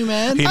kidding me,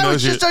 man. I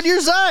was just on your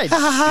side.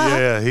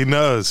 Yeah, he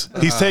knows.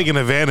 He's taking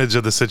advantage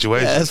of the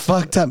situation. Yeah, it's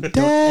fucked up.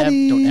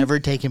 Daddy. Don't ever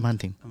take him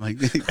hunting. I'm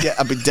like, yeah,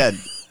 I'll be dead.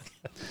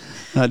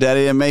 No,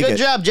 Daddy didn't make it. Good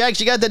job, Jax.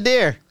 You got the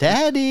deer.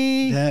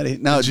 Daddy.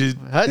 No,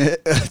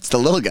 it's the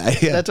little guy.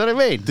 Yeah. That's what I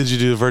mean. Did you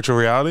do virtual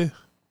reality?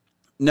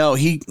 No,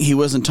 he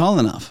wasn't tall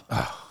enough.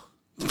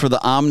 For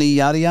the Omni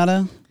yada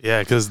yada?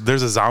 Yeah, because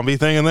there's a zombie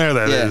thing in there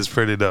that is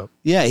pretty dope.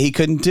 Yeah, he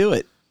couldn't do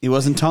it. He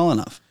wasn't tall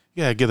enough.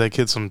 Yeah, give that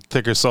kid some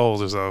thicker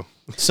soles or so.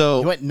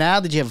 So now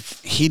did you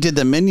have? He did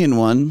the Minion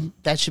one.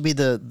 That should be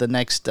the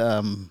next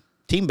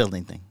team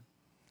building thing.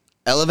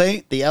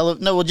 Elevate?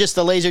 Just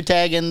the laser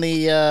tag and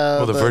the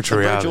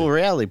virtual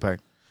reality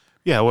part.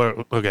 Yeah,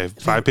 okay,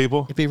 5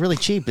 people? It'd be really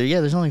cheap. Yeah,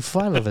 there's only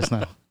 5 of us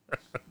now.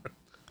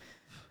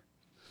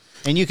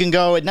 And you can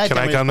go at night. Can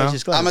I come now?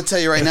 I'm gonna tell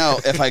you right now.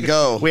 If I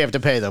go, we have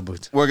to pay though,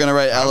 Boots. We're gonna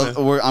write.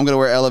 I'm gonna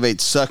wear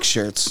Elevate Suck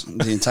shirts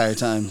the entire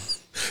time.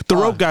 The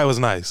rope guy was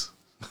nice.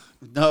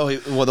 No,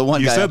 the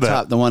one guy up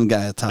top. The one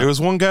guy at top. There was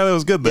one guy that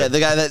was good there. Yeah,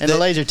 the guy that and the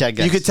laser tag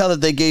guy. You could tell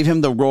that they gave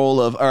him the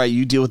role of, all right,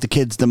 you deal with the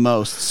kids the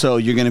most, so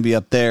you're gonna be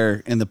up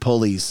there in the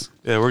pulleys.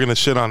 Yeah, we're gonna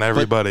shit on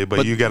everybody,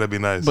 but you gotta be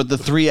nice. But the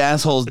 3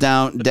 assholes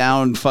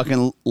down,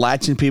 fucking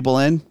latching people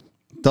in.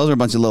 Those are a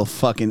bunch of little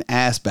fucking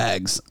ass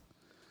bags.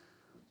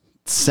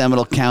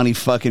 Seminole County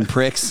fucking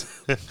pricks.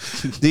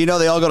 Do you know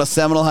they all go to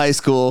Seminole High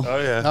School?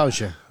 Oh yeah. Oh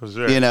sure.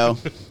 You know.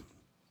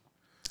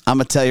 I'm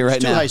gonna tell you right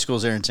There's now. 2 high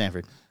schools there in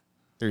Sanford.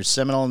 There's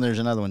Seminole and there's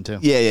another one too.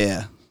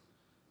 Yeah.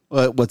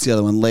 What's the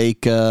other one?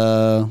 Lake. I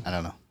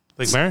don't know.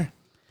 Lake Mary.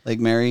 Lake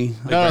Mary.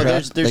 No,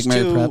 there's Lake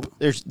Mary 2. Prep.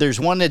 There's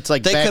one that's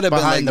like They back could have been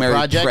behind Lake the Mary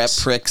projects. Prep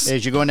pricks.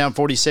 As you're going down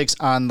 46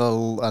 on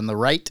the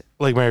right,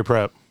 Lake Mary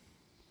Prep.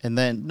 and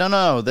then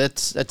no,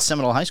 that's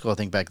Seminole High School, I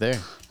think, back there.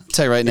 I'll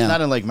tell you right now.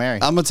 Not in Lake Mary.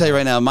 I'm gonna tell you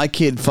right now. My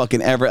kid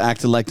fucking ever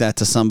acted like that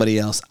to somebody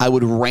else, I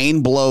would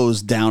rain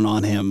blows down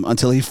on him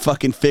until he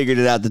fucking figured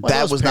it out that Well, that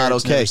those was not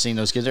parents okay. Never seen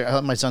those kids.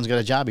 My son's got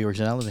a job. He works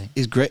at Elevate.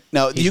 He's great.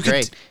 No, He's you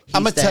great. could.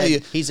 I'm gonna tell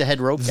you, he's a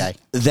head rope guy.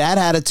 that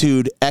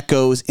attitude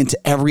echoes into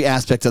every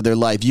aspect of their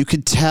life. You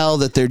could tell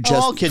that they're just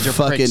All kids are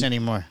fucking pricks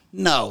anymore.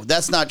 No,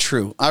 that's not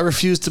true. I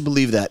refuse to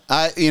believe that.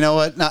 You know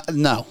what?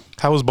 No,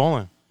 How was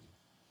bowling?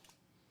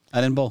 I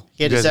didn't bowl.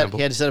 He had You to guys set. have-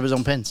 He had to set up his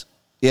own pins.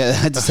 Yeah, I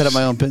had to set up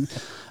my own pin.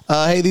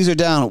 Hey, these are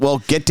down. Well,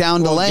 get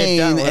down the Well, get lane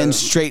down, and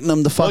straighten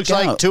them the fuck Looks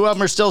out. like 2 of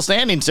them are still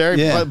standing, sir.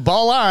 Yeah. But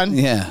ball on.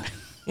 Yeah.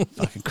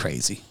 Fucking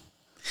crazy.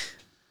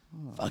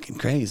 Fucking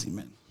crazy,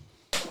 man.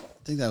 I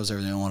think that was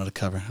everything I wanted to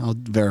cover. I'll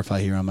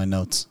verify here on my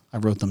notes. I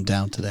wrote them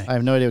down today. I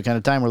have no idea what kind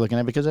of time we're looking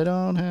at because I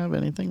don't have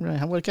anything.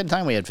 Right. What kind of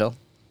time we had, Phil?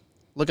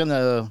 Look on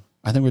the.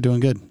 I think we're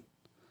doing good.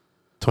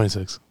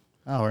 26.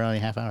 Oh, we're only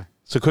a half hour.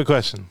 So quick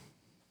question.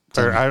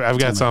 I've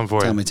got something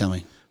for you. Tell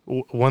me.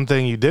 One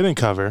thing you didn't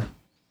cover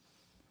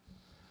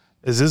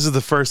is this is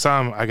the first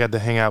time I got to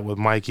hang out with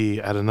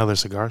Mikey at another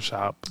cigar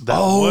shop. That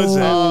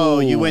wasn't. Oh,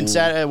 you went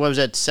Saturday. What was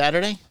that?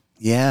 Saturday?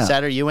 Yeah.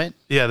 Saturday you went?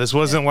 Yeah, this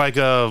wasn't like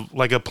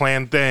a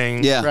planned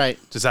thing. Yeah. Right.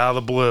 Just out of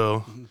the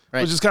blue.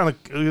 Right. Which is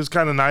it was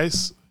kind of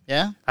nice.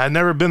 Yeah. I'd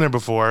never been there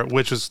before,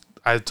 which was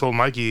I told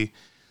Mikey.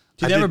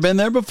 You never been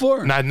there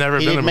before? I'd never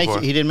been there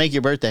before. He didn't make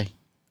your birthday.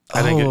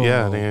 I didn't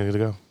get to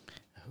go.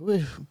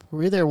 We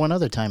were there one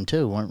other time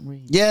too, weren't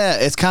we? Yeah,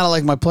 it's kind of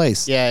like my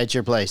place. Yeah, it's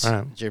your place. All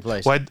right. It's your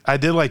place. Well, I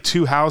did like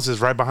 2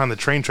 houses right behind the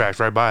train tracks,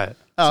 right by it.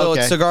 Oh, So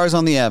okay. it's Cigars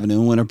on the Avenue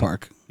in Winter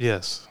Park.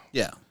 Yes.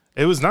 Yeah.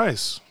 It was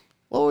nice.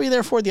 What were you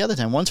there for the other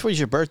time? Once was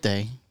your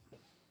birthday.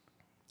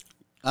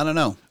 I don't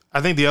know.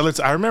 I think the other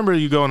I remember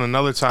you going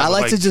another time. I with,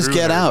 like to just Drew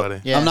get and out.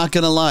 everybody. Yeah. I'm not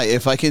going to lie.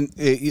 If I can,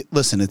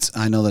 listen,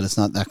 I know that it's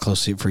not that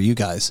close for you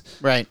guys.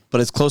 Right.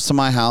 But it's close to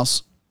my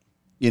house.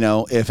 You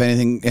know, if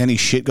any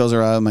shit goes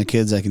around with my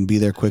kids, I can be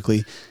there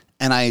quickly.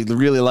 And I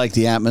really like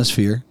the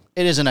atmosphere,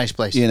 It is a nice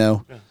place. you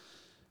know.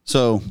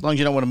 So, As long as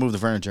you don't want to move the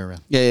furniture around.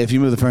 yeah, if you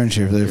move the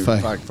furniture, they're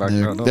fine.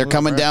 They're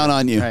coming down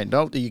on you. Right.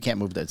 You can't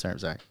move that.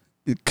 Sorry.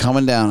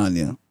 Coming down on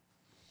you.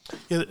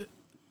 Yeah,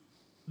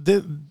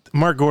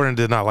 Mark Gordon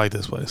did not like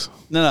this place.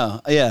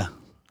 No, yeah.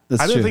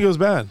 That's I didn't true. think it was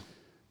bad.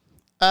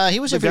 He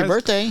was there for your guys-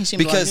 birthday. He seemed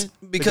because to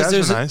like it. because guys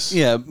there's were a, nice.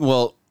 yeah,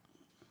 well,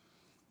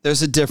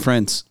 there's a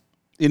difference.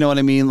 You know what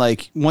I mean?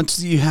 Like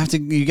once you got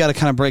to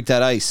kind of break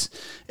that ice.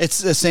 It's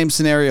the same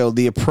scenario.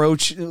 The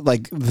approach,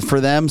 like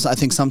for them, I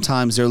think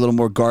sometimes they're a little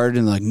more guarded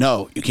and like,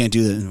 no, you can't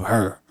do that.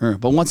 Her.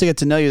 But once they get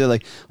to know you, they're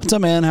like, what's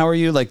up, man? How are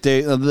you? Like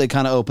they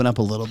kind of open up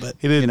a little bit.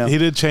 He did. You know? He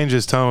did change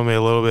his tone with me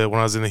a little bit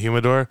when I was in the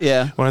humidor.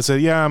 Yeah. When I said,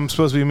 "Yeah, I'm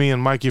supposed to be me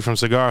and Mikey from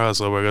Cigar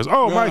Hustler," where he goes,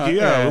 "Oh, Mikey,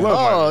 yeah, we love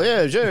Oh, Mikey."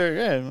 yeah, sure.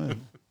 Yeah.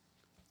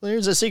 Well,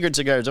 here's the secret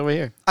cigars over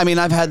here. I mean,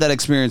 I've had that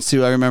experience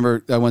too. I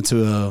remember I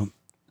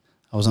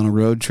was on a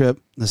road trip.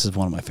 This is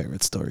one of my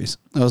favorite stories.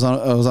 I was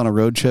on a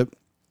road trip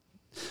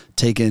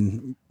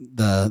taking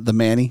the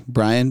Manny,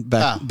 Brian,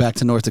 back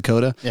to North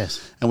Dakota. Yes.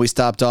 And we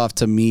stopped off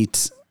to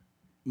meet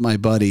my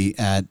buddy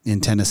in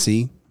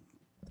Tennessee.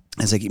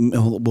 I was like,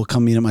 we'll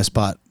come meet at my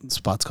spot. The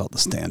spot's called The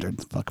Standard.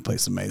 The fucking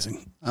place is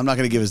amazing. I'm not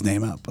going to give his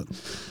name out, but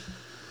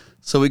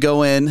so we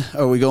go in,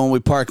 we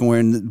park, and we're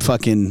in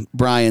fucking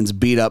Brian's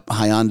beat up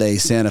Hyundai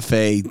Santa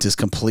Fe, just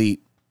complete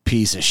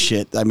piece of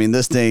shit. I mean,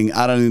 this thing,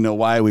 I don't even know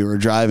why we were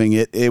driving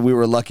it. We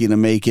were lucky to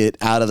make it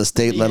out of the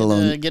state, let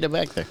alone get it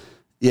back there.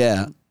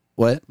 Yeah.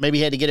 What? Maybe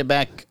he had to get it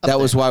back. That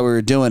was why we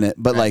were doing it.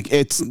 But like,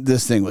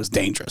 this thing was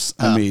dangerous.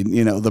 I mean,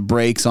 you know, the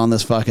brakes on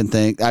this fucking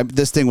thing.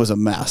 This thing was a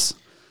mess.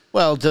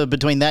 Well,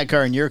 between that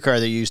car and your car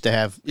that you used to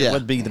have, Yeah. it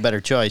would be the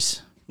better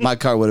choice. My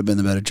car would have been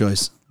the better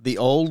choice. The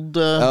old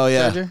Oh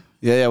yeah, Charger?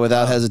 yeah,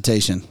 without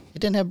hesitation. It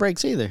didn't have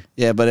brakes either.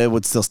 Yeah, but it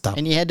would still stop.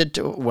 And you had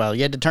to,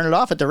 you had to turn it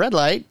off at the red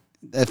light.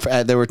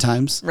 There were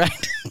times. Right.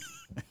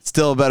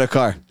 Still a better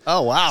car.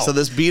 Oh, wow. So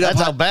this beat up.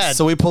 That's how bad.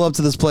 So we pull up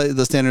to this place,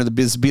 the Standard,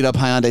 this beat up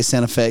Hyundai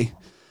Santa Fe,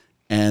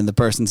 and the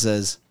person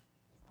says,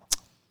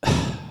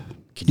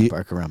 Can you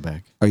park around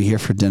back? Are you here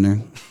for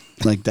dinner?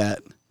 Like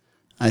that.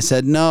 I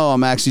said, no,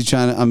 I'm actually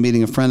I'm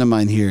meeting a friend of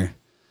mine here.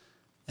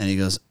 And he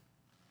goes,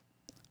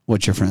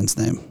 what's your friend's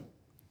name?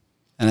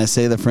 And I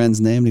say the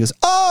friend's name. And he goes,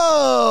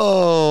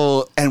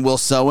 oh, and will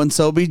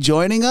so-and-so be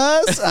joining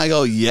us? I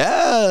go,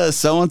 yeah,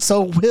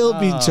 so-and-so will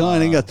be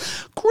joining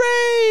us.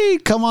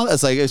 Great. Come on.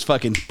 It's like, it's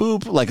fucking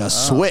boop, like a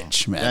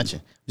switch, man.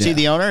 Gotcha. Is he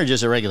the owner or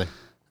just a regular?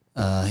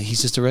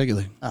 He's just a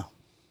regular. Oh.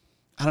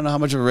 I don't know how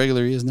much of a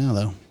regular he is now,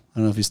 though. I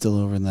don't know if he's still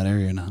over in that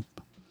area or not.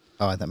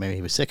 Oh, I thought maybe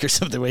he was sick or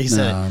something. The way he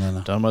said it. No.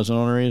 Don't know how much an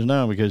owner he is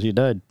now because he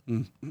died.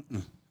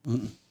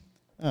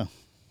 Oh.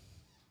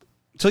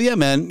 So, yeah,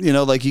 man,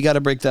 like you got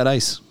to break that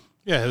ice.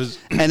 Yeah, it was.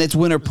 And it's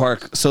Winter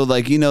Park, so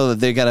like that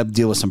they got to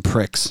deal with some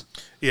pricks.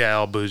 Yeah,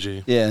 all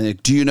bougie. Yeah,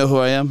 like, do you know who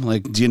I am?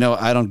 Like, do you know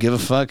I don't give a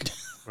fuck?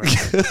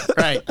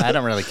 Right. I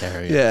don't really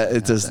care. Yeah,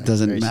 it just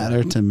doesn't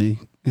matter to me.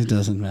 It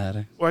doesn't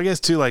matter. Well, I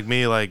guess too, like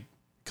me, like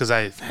because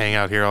I hang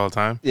out here all the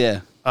time. Yeah.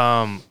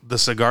 The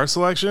cigar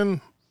selection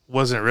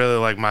wasn't really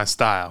like my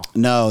style.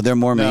 No, they're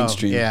more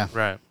mainstream. Yeah.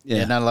 Right.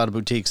 Yeah. Not a lot of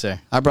boutiques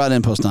there. I brought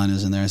in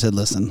Postanos in there. I said,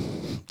 listen,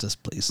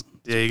 just please.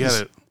 Yeah,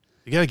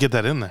 you gotta get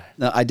that in there.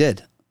 No, I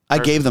did. I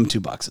gave them 2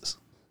 boxes.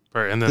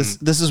 And then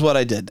This is what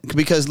I did.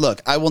 Because,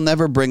 look, I will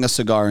never bring a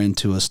cigar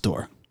into a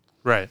store.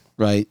 right.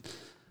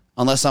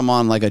 Unless I'm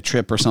on like a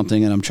trip or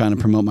something and I'm trying to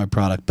promote my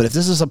product. But if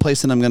this is a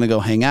place that I'm going to go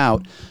hang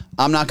out,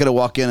 I'm not going to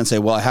walk in and say,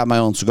 well, I have my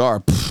own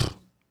cigar.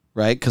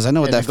 Right? Because I know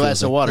what that a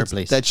glass feels of like. water,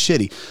 please. That's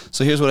shitty.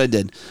 So here's what I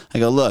did. I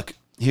go, look,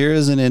 here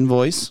is an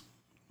invoice.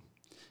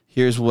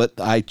 Here's what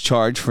I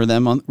charge for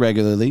them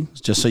regularly,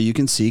 just so you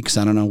can see, because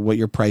I don't know what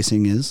your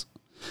pricing is.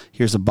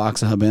 Here's a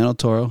box of Habano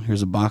Toro.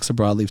 Here's a box of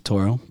Broadleaf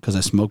Toro, because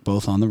I smoke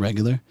both on the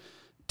regular.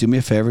 Do me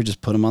a favor,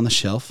 just put them on the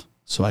shelf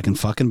so I can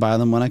fucking buy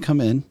them when I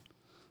come in.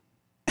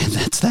 And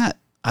that's that.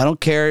 I don't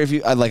care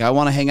if I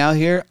want to hang out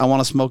here. I want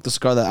to smoke the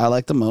cigar that I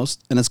like the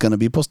most, and it's going to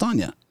be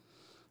Postania.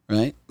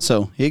 Right?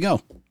 So here you go.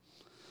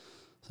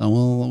 So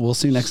we'll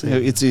see next.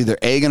 It's either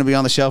A, going to be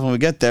on the shelf when we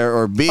get there,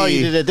 or B. Oh,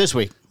 you did it this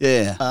week?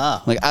 Yeah.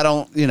 Oh. Like, I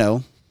don't,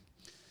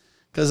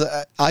 because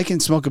I can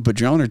smoke a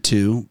Padron or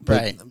two,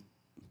 but Right.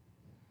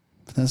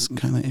 that's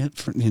kind of it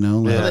for,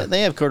 Like,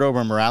 They have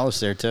Cordoba Morales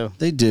there, too.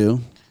 They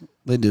do.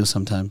 They do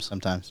sometimes.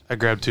 Sometimes. I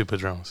grabbed 2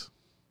 Padrones.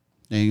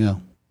 There you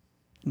go.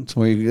 That's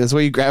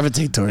where you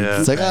gravitate towards. Yeah.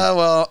 It's like, oh,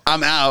 well,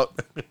 I'm out.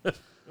 Let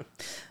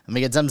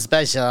me get something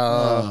special.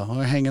 Oh,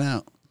 we're hanging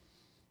out.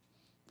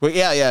 Well,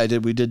 yeah, I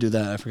did. We did do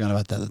that. I forgot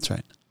about that. That's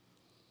right.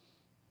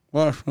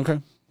 Well, okay.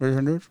 What are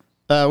you going to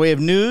do? We have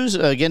news.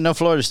 Again, no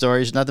Florida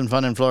stories. Nothing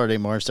fun in Florida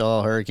anymore. Still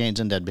all hurricanes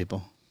and dead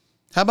people.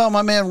 How about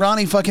my man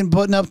Ronnie fucking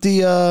putting up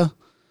the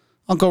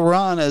Uncle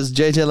Ron, as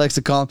JJ likes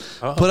to call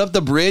him, put up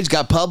the bridge,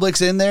 got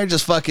Publix in there,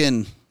 just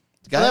fucking.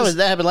 Well,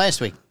 that happened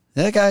last week.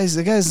 That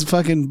guy's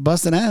fucking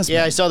busting ass. Yeah,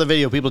 man. I saw the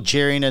video. People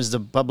cheering as the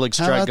Publix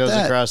How truck about goes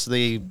that? across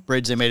the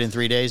bridge they made in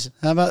 3 days.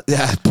 How about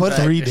put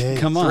 3 days?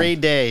 Come on, 3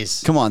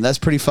 days. Come on, that's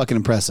pretty fucking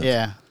impressive.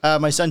 Yeah.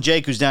 My son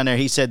Jake, who's down there,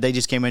 he said they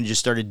just came in and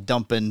just started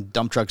dumping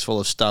dump trucks full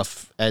of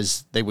stuff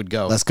as they would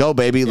go. Let's go,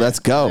 baby. Let's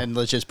go. And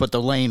let's just put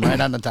the lane right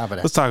on the top of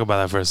that. Let's talk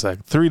about that for a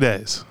sec. 3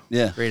 days.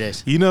 Yeah. 3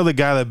 days. You know the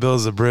guy that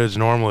builds the bridge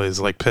normally is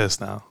like pissed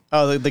now.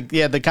 Oh,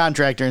 the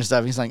contractor and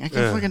stuff. He's like, I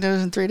can't fucking do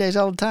this in 3 days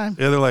all the time.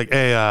 Yeah, they're like,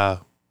 hey,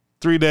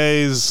 3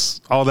 days,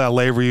 all that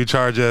labor you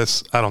charge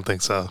us. I don't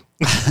think so.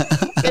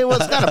 Well,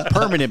 it's not a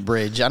permanent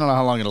bridge. I don't know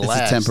how long it'll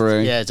last.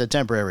 temporary. Yeah, it's a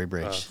temporary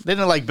bridge. They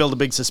didn't build a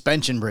big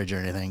suspension bridge or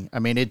anything. I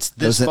mean, it's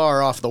this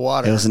far off the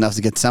water. It was enough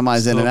to get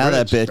semis in and out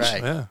of that bitch.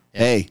 Right. Yeah.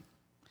 Hey,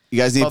 you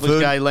guys need Publix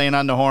food? guy laying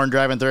on the horn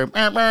driving through.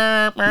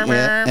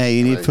 Yeah. Hey,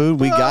 you need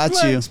food? We got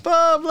you.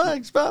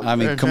 Publix. I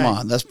mean, come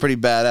on. That's pretty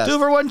badass. 2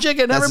 for 1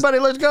 chicken. Everybody,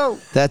 let's go.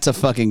 That's a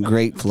fucking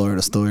great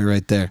Florida story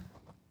right there.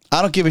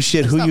 I don't give a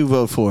shit who you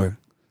vote for,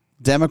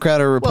 Democrat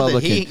or Well,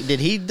 Republican.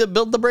 did he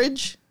build the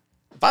bridge?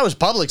 If I was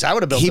Publix, I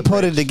would have built He the put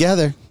bridge. it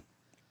together.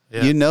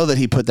 Yeah. You know that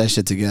he put that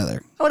shit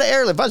together. I would have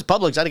airlift. If I was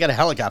Publix, I'd have got a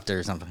helicopter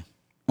or something.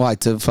 Why?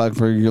 To fuck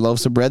for your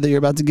loaves of bread that you're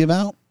about to give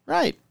out?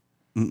 Right.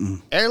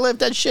 Airlift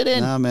that shit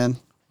in. Nah, man.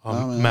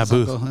 Matt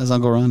Booth. That's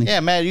Uncle Ronnie.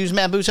 Yeah, man, use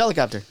Matt Booth's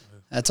helicopter.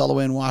 That's all the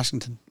way in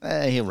Washington.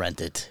 He'll rent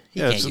it.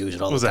 He Yeah, can't use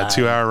it all was the time. that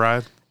 2 hour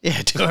ride?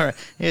 Yeah, 2 hour. It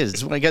is.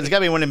 It's got to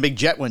be one of them big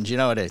jet ones. You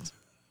know it is.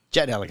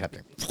 Jet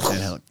helicopter.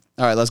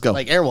 All right, let's go.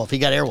 Like Airwolf. He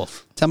got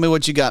Airwolf. Tell me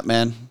what you got,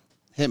 man.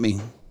 Hit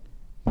me.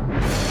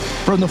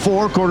 From the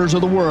 4 quarters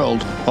of the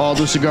world, all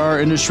the cigar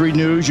industry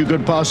news you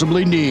could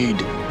possibly need.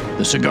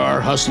 The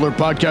Cigar Hustler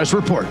Podcast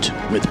Report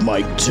with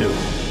Mike 2.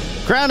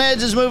 Crown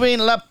Heads is moving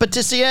La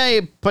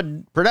Patissier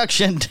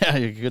production.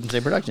 You couldn't say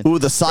production. Ooh,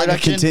 the saga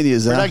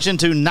continues, huh? Production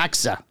to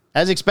Naxa.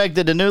 As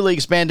expected, the newly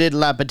expanded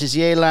La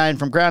Patissier line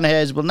from Crown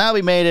Heads will now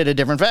be made at a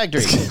different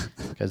factory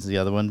because the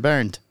other one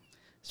burned.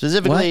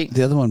 Specifically, What?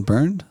 The other one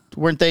burned?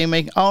 weren't they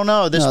making? Oh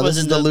no, this No, this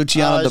wasn't is the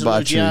Luciano it's the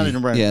debauchery. Luciano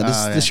burn. Yeah, this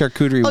is the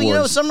charcuterie Oh, you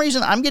know, wars. some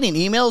reason I'm getting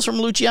emails from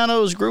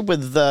Luciano's group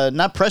with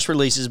not press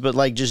releases, but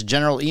like just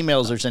general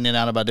emails they're sending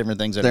out about different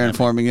things. That They're are happening.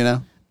 informing you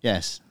now?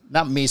 Yes,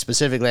 not me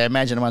specifically. I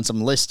imagine I'm on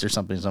some list or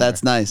something. Somewhere.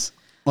 That's nice.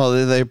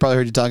 Well, they probably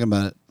heard you talking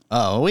about it.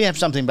 Oh, we have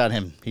something about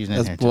him. He's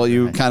in here. Well,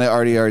 you kind of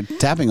already are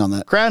tapping on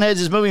that. Crown Heads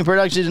is moving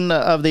production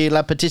of the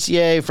La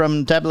Patissier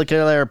from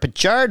Tabacalera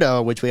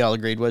Pichardo, which we all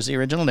agreed was the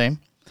original name,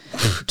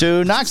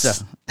 to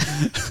Noxa.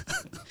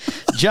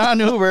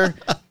 John Huber,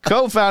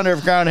 co-founder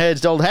of Crown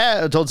Heads, told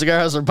Cigar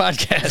Hustler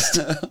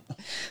podcast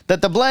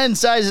that the blend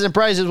sizes and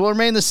prices will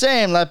remain the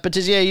same. La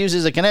Patissier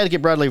uses a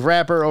Connecticut broadleaf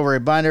wrapper over a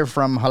binder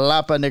from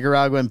Jalapa,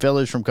 Nicaragua, and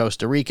fillers from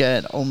Costa Rica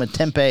and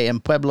Ometempe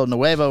and Pueblo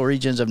Nuevo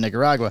regions of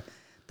Nicaragua.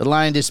 The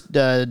line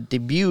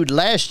debuted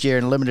last year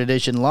in a limited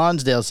edition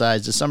Lonsdale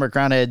size. The summer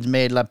Crown Heads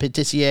made La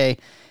Patissier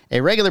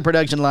a regular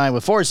production line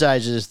with 4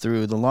 sizes.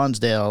 Through the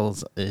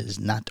Lonsdales is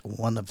not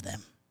one of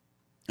them.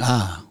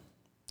 Ah.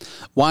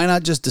 Why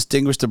not just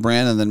distinguish the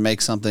brand and then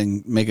make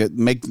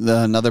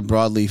another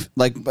broadleaf,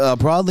 like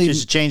broadleaf?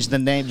 Just change the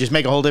name. Just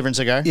make a whole different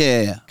cigar.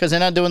 Yeah. Because they're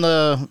not doing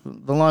the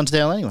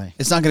Lonsdale anyway.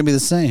 It's not going to be the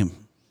same.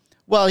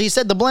 Well, he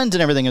said the blends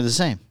and everything are the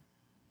same.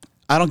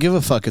 I don't give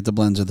a fuck if the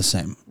blends are the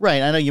same.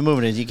 Right. I know you're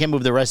moving it. You can't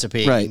move the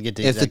recipe. Right. And get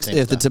the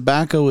if the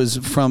tobacco is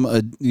from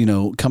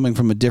coming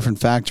from a different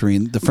factory,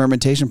 the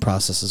fermentation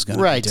process is going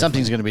to be different.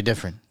 Something's going to be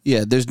different.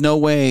 Yeah. There's no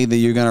way that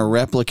you're going to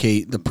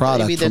replicate the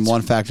product from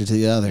one factory to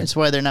the other. That's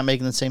why they're not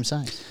making the same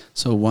size.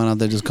 So why don't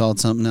they just call it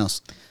something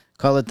else?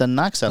 Call it the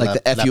Noxa.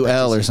 Like the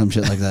FUL or some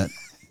shit like that.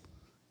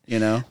 You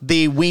know?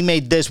 We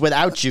made this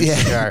without you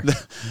cigar.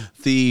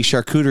 The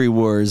charcuterie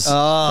wars.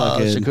 Oh,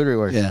 charcuterie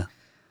wars. Yeah.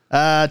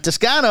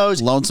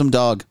 Toscano's Lonesome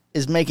Dog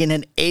is making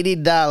an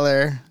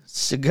 $80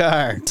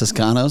 cigar.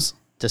 Toscano's?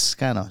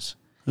 Toscano's.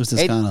 Who's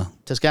Toscano?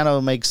 Toscano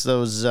makes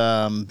those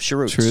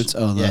cheroots. Cheroots?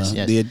 Oh, yes.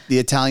 The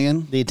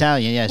Italian? The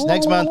Italian, yes.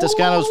 Next month,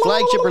 Toscano's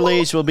flagship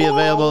release will be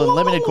available in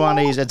limited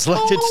quantities at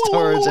selected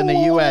stores in the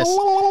U.S.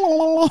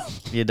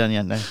 You done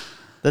yet? No?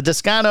 The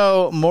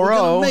Toscano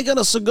Moro making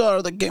a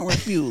cigar that can't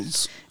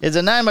refuse. It's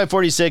a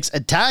 9x46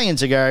 Italian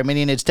cigar,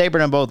 meaning it's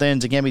tapered on both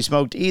ends and can be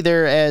smoked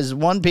either as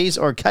one piece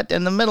or cut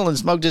in the middle and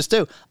smoked as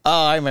two.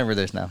 Oh, I remember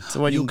this now.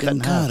 So when you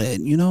can cut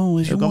it, you know.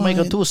 If you're going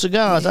to make 2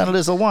 cigars out of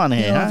this one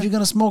here, huh? If you're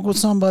going to smoke with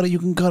somebody, you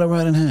can cut it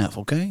right in half,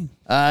 okay?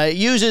 It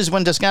uses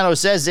when Toscano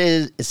says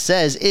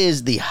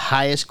is the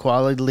highest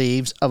quality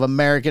leaves of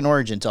American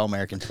origin. It's all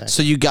American tobacco.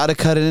 So you got to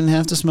cut it in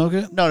half to smoke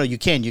it? No, you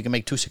can. You can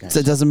make 2 cigars.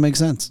 That doesn't make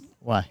sense.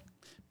 Why?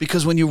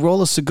 Because when you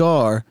roll a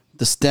cigar,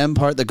 the stem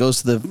part that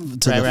goes to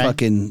the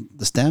fucking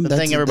the stem, the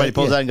thing everybody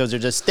pulls out and goes,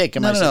 "There's a stick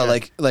in my cigar." No,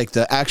 like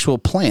the actual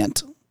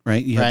plant,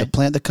 right? You have the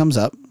plant that comes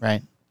up,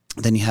 right?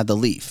 Then you have the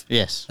leaf,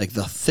 yes. Like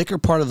the thicker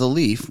part of the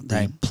leaf,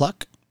 that you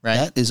pluck, right?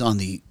 That is on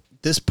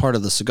this part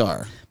of the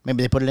cigar.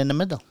 Maybe they put it in the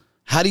middle.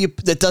 How do you?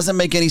 That doesn't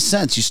make any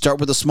sense. You start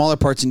with the smaller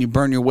parts and you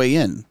burn your way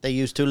in. They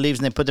use 2 leaves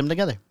and they put them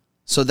together.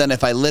 So then,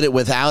 if I lit it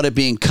without it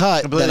being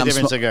cut, completely then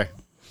different cigar.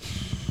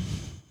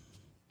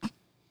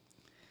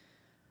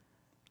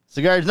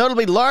 Cigar is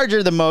notably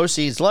larger than most.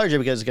 It's larger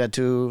because it's got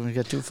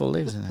two full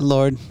leaves in it.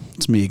 Lord,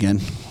 it's me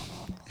again.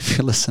 If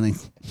you're listening,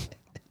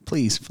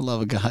 please, for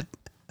love of God,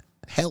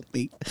 help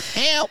me.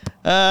 Help.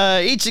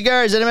 Each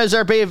cigar is an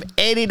MSRP of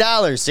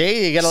 $80.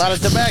 See, you got a lot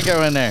of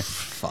tobacco in there.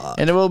 Fuck.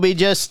 And it will be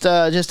just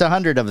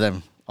 100 of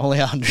them. Only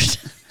 100.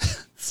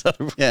 So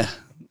yeah.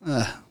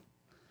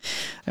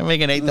 They're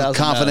making $8,000.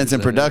 Confidence in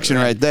production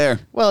right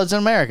there. Well, it's in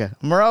America.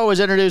 Moreau was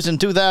introduced in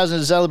 2000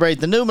 to celebrate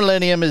the new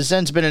millennium. It has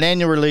since been an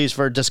annual release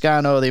for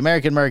Toscano. The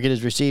American market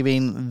is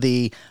receiving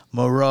the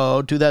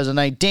Moreau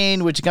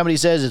 2019, which the company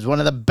says is one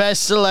of the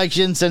best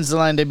selections since the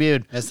line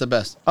debuted. That's the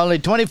best. Only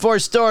 24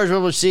 stores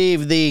will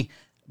receive the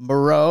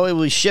Moreau. It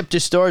will be shipped to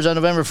stores on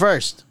November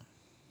 1st.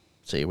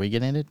 See, are we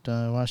getting it?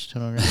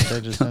 Washington, Oregon,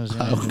 Texas, Tennessee,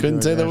 I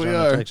couldn't say that we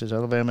are. Texas,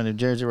 Alabama, New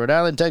Jersey, Rhode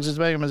Island, Texas,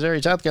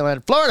 Missouri, South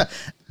Carolina, Florida.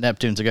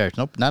 Neptune Cigars.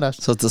 Nope, not us.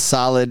 So it's a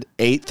solid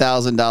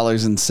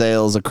 $8,000 in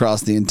sales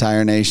across the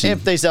entire nation.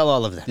 If they sell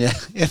all of them. Yeah,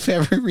 if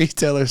every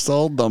retailer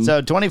sold them.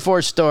 So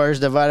 24 stores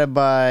divided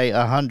by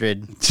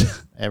 100.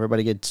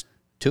 Everybody gets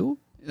 2?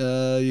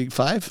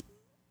 5?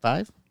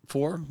 5?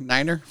 4?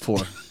 Niner? 4.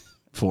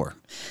 4.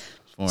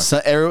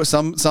 So,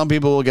 some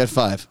people will get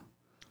 5.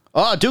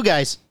 Oh, 2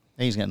 guys.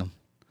 He's getting them.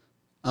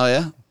 Oh,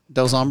 yeah?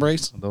 Those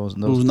hombres? Who's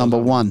number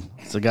 1?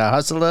 Cigar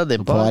Hustler, the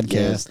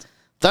podcast.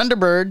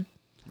 Thunderbird.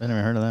 I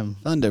never heard of them.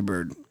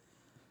 Thunderbird.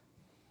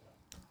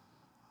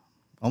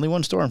 Only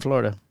 1 store in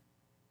Florida.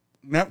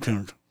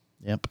 Neptune.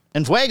 Yep.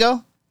 And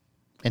Fuego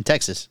in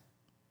Texas.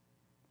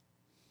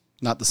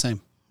 Not the same.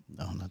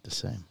 No, not the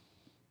same.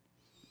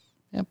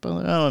 Yep.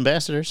 Oh,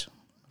 Ambassadors.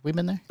 We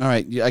been there? All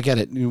right. I get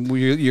it.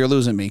 You're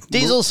losing me.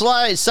 Diesel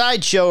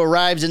Sideshow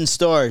arrives in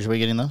stores. Are we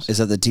getting those? Is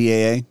that the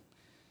TAA?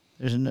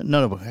 There's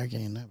no, but we're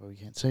getting that, but we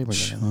can't say we're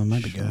getting it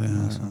might be good.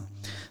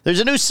 There's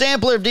a new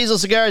sampler of Diesel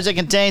cigars that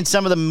contains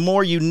some of the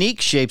more unique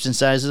shapes and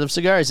sizes of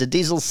cigars. The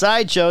Diesel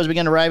Sideshow has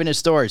begun arriving in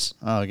stores.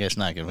 Oh, I guess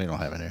not, because we don't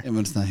have it here.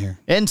 It's not here.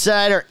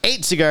 Inside are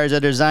 8 cigars that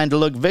are designed to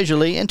look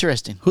visually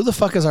interesting. Who the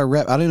fuck is our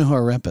rep? I don't know who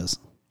our rep is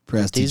for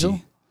STG.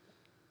 Diesel?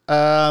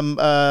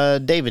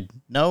 David.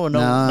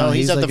 No,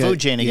 he's up like the food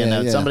chain again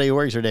now. Somebody who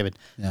works for David.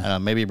 Yeah.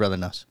 Maybe your brother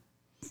knows.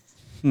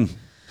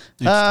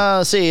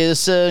 Let's see.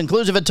 This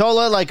includes a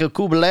vitola like a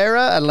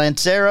Cubulera, a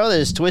Lancero that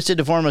is twisted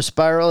to form a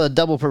spiral, a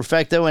double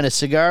perfecto, and a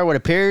cigar what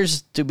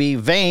appears to be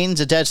veins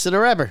attached to the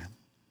wrapper.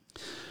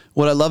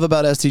 What I love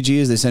about STG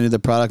is they send you the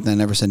product and they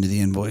never send you the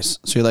invoice.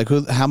 So you're like,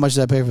 how much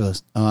did I pay for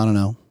this? Oh, I don't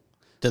know.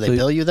 Do they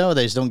bill you though?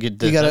 They just don't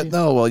get. You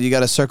gotta you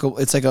gotta circle.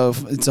 It's like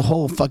it's a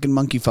whole fucking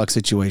monkey fuck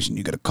situation.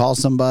 You gotta call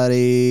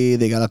somebody.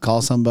 They gotta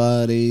call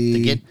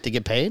somebody to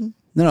get paid.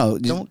 No,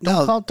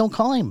 don't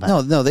call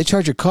anybody. No, they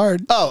charge your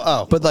card.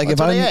 Oh. But like, if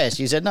I asked,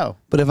 you said no.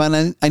 But if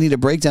I need a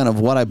breakdown of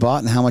what I bought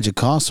and how much it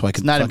costs, so I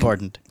can. Not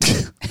important.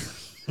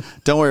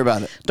 Don't worry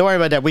about it. Don't worry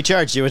about that. We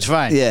charged you. It's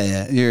fine.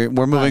 Yeah.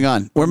 We're moving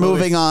on. We're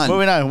moving on.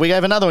 Moving on. We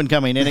have another one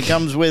coming, and it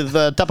comes with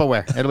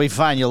Tupperware. It'll be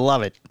fine. You'll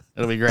love it.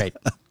 It'll be great.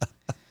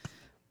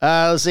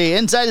 Let's see.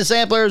 Inside the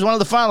sampler is one of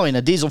the following: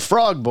 a diesel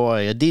frog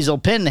boy, a diesel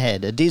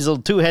pinhead, a diesel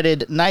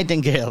two-headed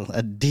nightingale,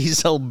 a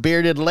diesel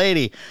bearded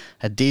lady,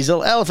 a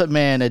diesel elephant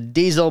man, a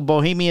diesel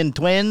bohemian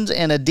twins,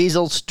 and a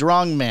diesel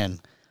strongman.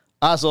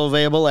 Also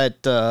available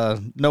at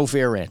No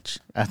Fear Ranch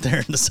out there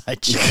in the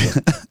sideshow.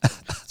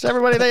 That's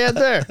everybody they had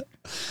there.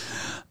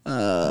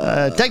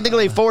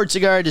 Technically, Ford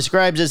Cigar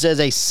describes this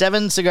as a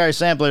 7-cigar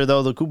sampler,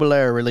 though the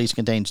Cubulera release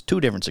contains 2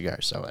 different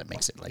cigars, so that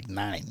makes it like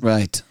 9.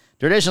 Right.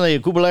 Traditionally, a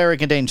Cubulera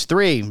contains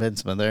 3,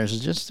 but theirs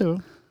is just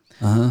 2.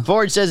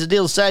 Ford says the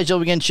deal's sideshow will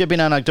begin shipping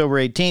on October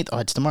 18th. Oh,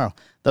 it's tomorrow.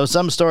 Though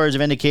some stores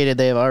have indicated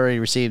they have already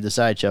received the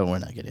sideshow, we're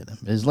not getting them.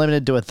 It is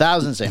limited to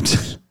 1,000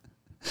 samplers.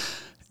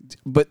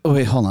 But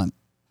wait, hold on.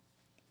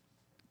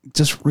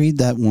 Just read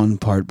that one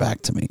part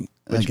back to me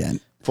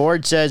again.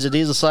 Ford says the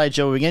diesel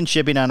sideshow will begin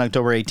shipping on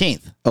October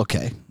 18th.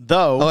 Okay.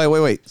 Though...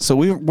 Oh, wait. So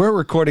we're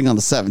recording on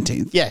the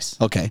 17th. Yes.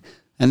 Okay.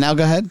 And now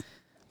go ahead.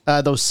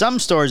 Though some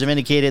stores have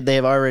indicated they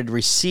have already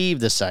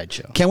received the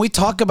sideshow. Can we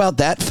talk about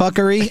that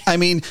fuckery? I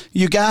mean,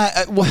 you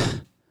got...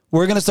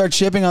 we're going to start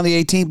shipping on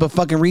the 18th, but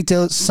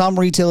fucking some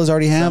retailers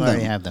already have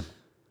them.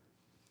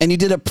 And you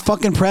did a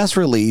fucking press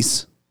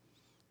release.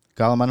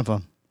 Call them on the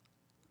phone.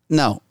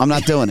 No, I'm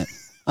not doing it.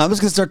 I'm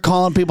just going to start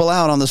calling people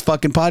out on this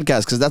fucking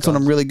podcast because that's what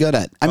I'm really good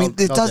at. I mean,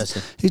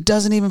 it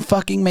doesn't even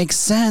fucking make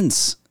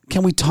sense.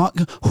 Can we talk?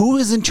 Who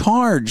is in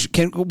charge?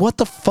 What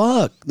the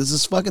fuck? This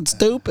is fucking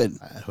stupid.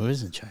 Who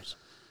is in charge?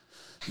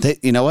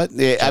 You know what?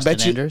 I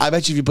bet you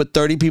if you put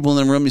 30 people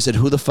in the room, you said,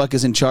 who the fuck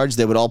is in charge?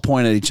 They would all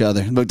point at each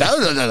other. Like,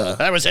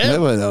 that was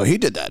him. No, he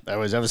did that. That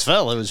was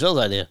Phil. It was Phil's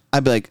idea.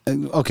 I'd be like,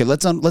 okay,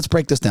 let's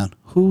break this down.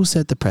 Who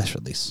said the press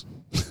release?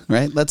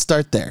 Right? Let's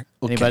start there.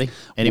 Okay.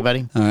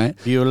 Anybody? All right.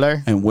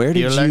 Bueller. And where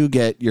did you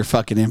get your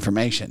fucking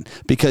information?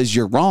 Because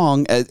you're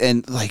wrong.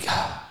 And like,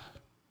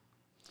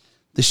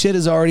 the shit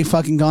has already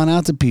fucking gone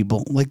out to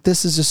people. Like,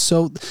 this is just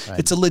so,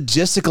 it's a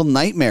logistical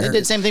nightmare. They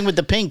did the same thing with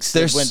the Pinks.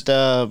 They went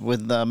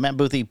with Matt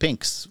Boothie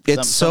Pinks.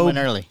 Some went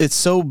early. It's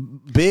so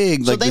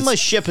big. So they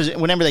must ship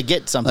whenever they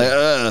get something.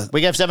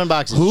 We have 7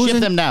 boxes. Ship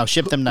them now.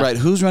 Right.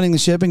 Who's running the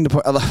shipping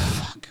department?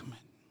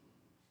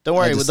 Don't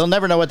worry, they'll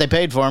never know what they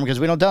paid for them because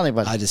we don't tell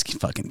anybody. I just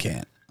fucking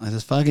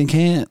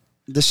can't.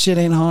 This shit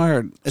ain't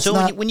hard.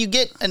 When you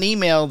get an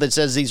email that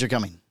says these are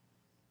coming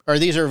or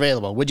these are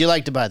available, would you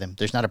like to buy them?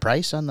 There's not a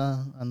price on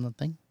the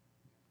thing?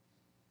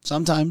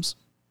 Sometimes.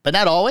 But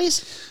not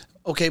always?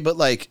 Okay, but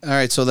like, all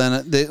right, so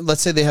then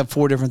let's say they have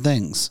 4 different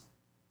things.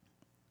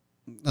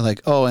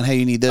 Like, oh, and hey,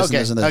 you need this and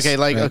this and this.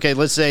 Okay, okay,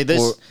 let's say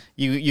this.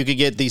 You could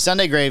get the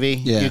Sunday gravy.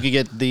 Yeah. You could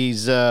get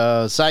these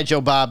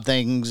Sideshow Bob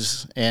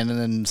things and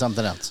then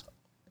something else.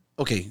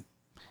 Okay,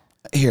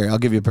 here, I'll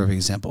give you a perfect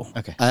example.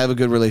 Okay. I have a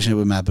good relationship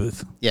with Matt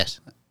Booth. Yes.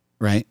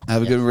 Right? I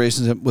have a good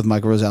relationship with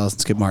Michael Rosales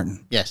and Skip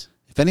Martin. Yes.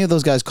 If any of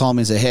those guys call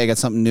me and say, hey, I got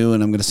something new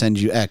and I'm going to send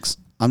you X,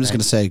 I'm just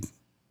going to say,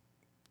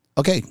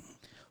 okay.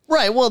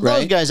 Right, well,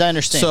 those guys, I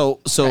understand.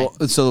 So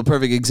the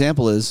perfect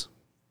example is,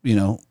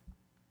 Room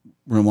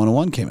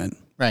 101 came in.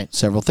 Right.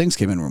 Several things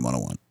came in Room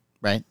 101.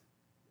 Right.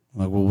 I'm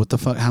like, well, what the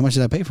fuck? How much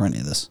did I pay for any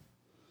of this?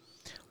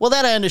 Well,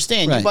 that I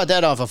understand. Right. You bought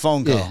that off a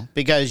phone call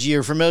because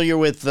you're familiar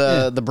with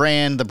the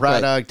brand, the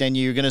product, and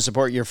you're going to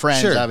support your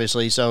friends,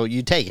 obviously, so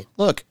you take it.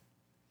 Look,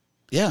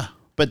 yeah.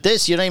 But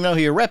this, you don't even know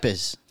who your rep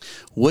is.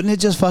 Wouldn't it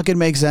just fucking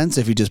make sense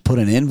if you just put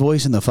an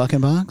invoice in the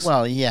fucking box?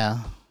 Well, yeah.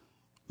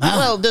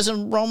 Well,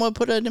 doesn't Roma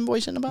put an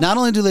invoice in the box? Not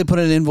only do they put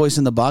an invoice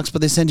in the box,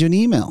 but they send you an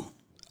email.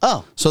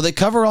 Oh. So they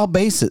cover all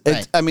bases.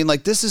 Right. I mean,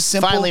 like, this is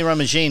simple. Finally run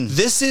machine.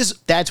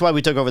 That's why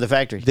we took over the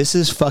factory. This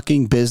is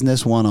fucking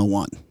business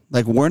 101.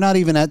 Like, we're not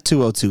even at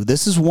 202.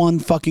 This is 1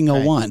 fucking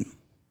 01.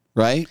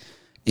 Right?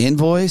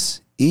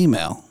 Invoice,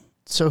 email.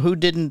 So who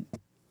didn't...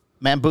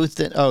 Matt Booth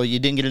did... Oh, you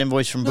didn't get an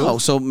invoice from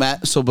Booth?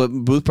 No, but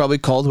Booth probably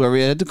called whoever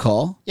he had to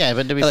call. Yeah,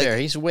 but to be fair,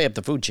 he's way up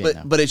the food chain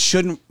now. But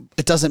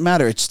it doesn't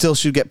matter. It still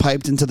should get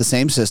piped into the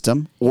same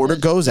system. Order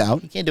goes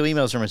out. You can't do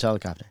emails from a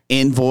helicopter.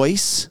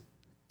 Invoice,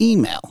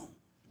 email.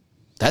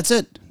 That's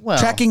it. Well,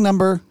 tracking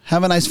number.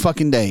 Have a nice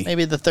fucking day.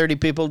 Maybe the 30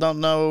 people don't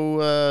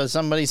know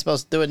somebody's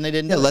supposed to do it and they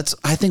didn't do it.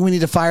 I think we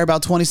need to fire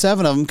about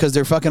 27 of them because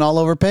they're fucking all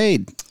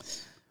overpaid.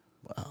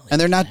 Well,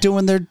 and they're not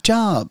doing their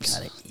jobs.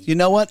 Gotta You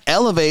know what?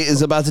 Elevate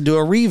is about to do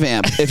a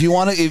revamp. If you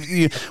want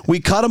to, we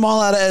cut them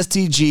all out of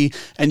STG,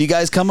 and you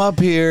guys come up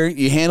here,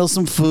 you handle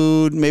some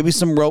food, maybe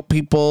some rope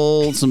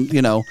people, some,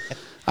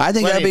 I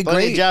think that'd be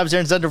great. Jobs here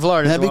in Central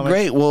Florida. That'd be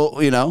great. Well,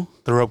 The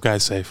rope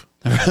guy's safe.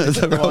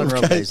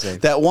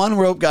 That one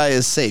rope guy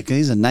is safe.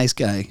 He's a nice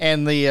guy.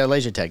 And the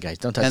laser tag guys.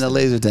 Don't touch And them. the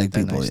laser tag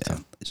They're people, nice yeah.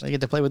 too. They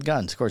get to play with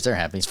guns. Of course, they're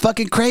happy. It's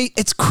fucking crazy.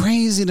 It's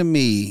crazy to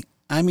me.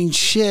 I mean,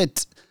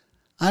 shit.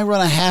 I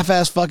run a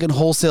half-ass fucking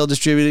wholesale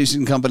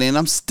distribution company, and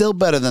I'm still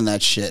better than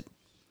that shit.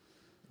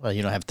 Well,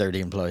 you don't have 30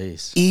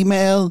 employees.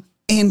 Email,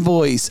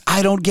 invoice.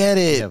 I don't get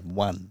it. You have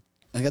one.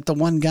 I got the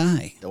one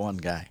guy. The one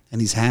guy. And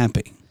he's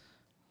happy.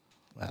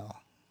 Well,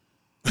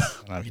 I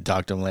don't know if you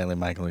talked to him lately,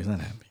 Michael. He's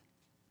not happy.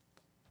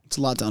 It's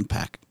a lot to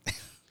unpack. I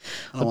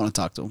don't want to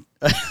talk to him.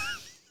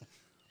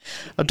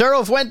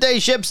 Arturo Fuente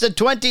ships the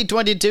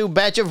 2022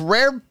 batch of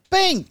rare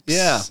pinks.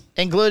 Yeah.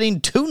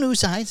 Including 2 new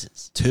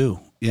sizes. 2.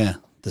 Yeah.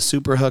 The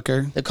super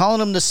hooker. They're calling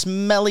them the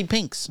smelly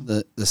pinks.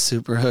 The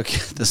super hook.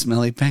 The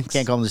smelly pinks.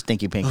 Can't call them the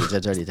stinky pinkies.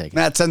 That's already taken.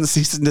 Matt, send the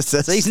cease and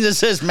desist. Cease and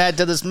desist, Matt,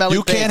 to the smelly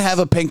You pinks. can't have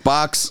a pink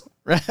box.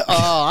 Oh,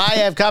 I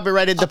have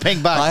copyrighted the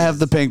pink box. I have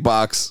the pink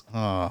box.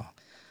 Oh.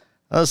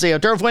 Let's see.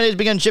 Arturo Fuente has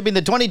begun shipping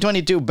the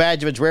 2022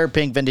 batch of its rare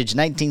pink vintage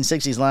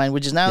 1960s line,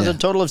 which is now a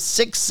total of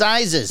 6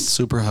 sizes.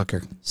 Super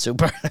hooker.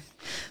 Super.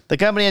 The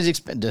company has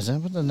expanded. Is that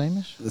what the name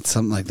is? It's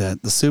something like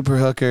that. The super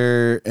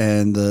hooker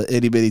and the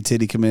itty bitty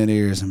titty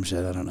committee or some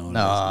shit. I don't know.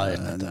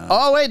 No.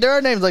 Oh, wait. There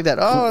are names like that.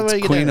 Oh,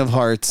 it's Queen of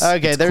Hearts.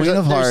 Okay. There's Queen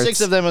of Hearts.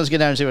 6 of them. Let's get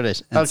down and see what it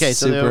is. And Okay.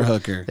 So super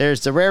hooker.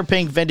 There's the rare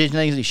pink vintage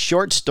 1960s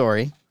short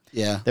story.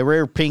 Yeah. The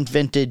rare pink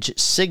vintage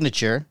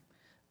signature.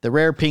 The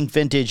rare pink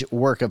vintage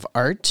work of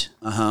art.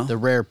 The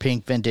rare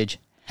pink vintage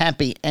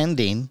happy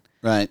ending.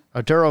 Right.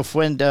 Arturo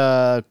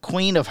Fuente,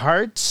 Queen of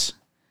Hearts.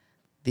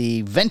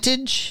 The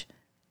vintage.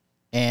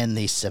 And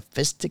the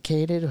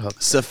sophisticated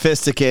hooker.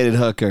 Sophisticated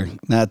hooker.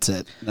 That's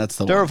it. That's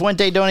the Arturo one.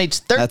 Fuente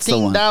donates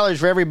 $13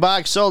 for every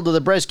box sold to the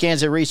Breast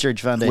Cancer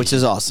Research Foundation. Which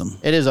is awesome.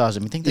 It is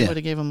awesome. You think they would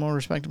have gave him more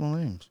respectable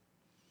names?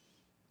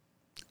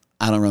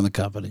 I don't run the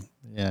company.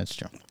 Yeah, that's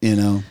true.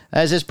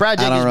 As this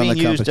project is being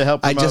used to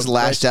help I promote just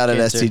lashed out at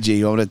breast cancer. STG.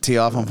 You want me to tee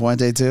off on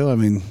Fuente too? I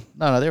mean,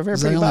 No, they're very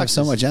they big don't have boxes.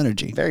 so much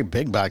energy. Very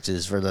big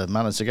boxes for the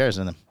amount of cigars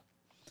in them.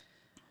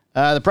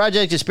 The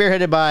project is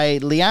spearheaded by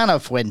Liana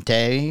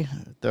Fuente,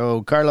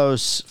 though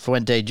Carlos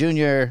Fuente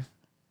Jr.,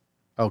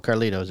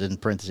 Carlitos in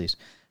parentheses,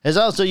 has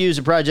also used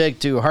the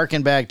project to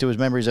harken back to his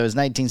memories of his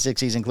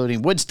 1960s,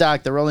 including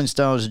Woodstock, the Rolling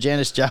Stones,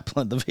 Janis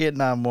Joplin, the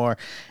Vietnam War,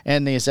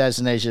 and the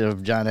assassination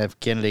of John F.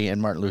 Kennedy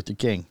and Martin Luther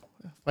King.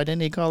 Why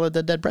didn't he call it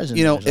the dead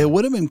president? It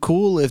would have been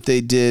cool if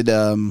they did,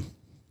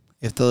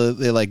 if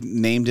they like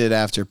named it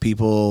after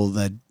people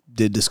that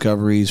did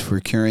discoveries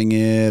for curing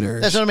it, or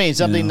that's what I mean.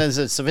 Something that's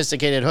a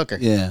sophisticated hooker.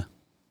 Yeah.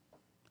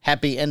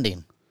 Happy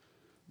ending.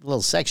 A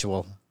little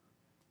sexual.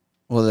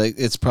 Well,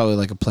 it's probably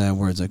like a play on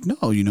words. Like, no,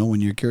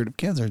 when you're cured of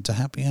cancer, it's a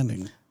happy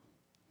ending.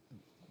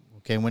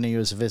 Okay, when are you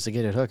a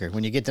sophisticated hooker?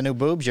 When you get the new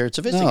boobs, you're a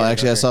sophisticated No,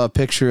 actually, hooker. I saw a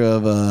picture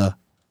of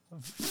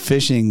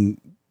fishing,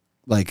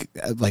 like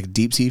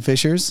deep sea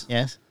fishers.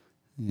 Yes.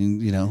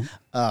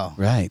 Oh.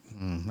 Right. I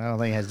don't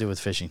think it has to do with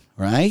fishing.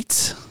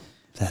 Right?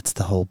 That's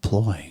the whole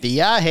ploy.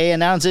 Viaje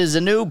announces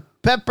a new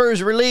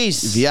Peppers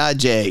release.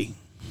 Viaje.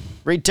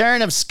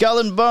 Return of Skull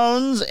and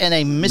Bones and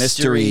a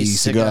mystery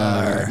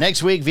cigar.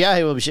 Next week,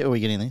 Viaje will be... Are we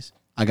getting these?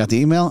 I got the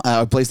email.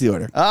 I placed the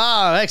order.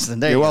 Oh, excellent.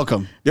 There You're you go.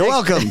 welcome. You're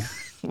welcome.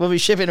 We'll be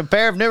shipping a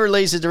pair of new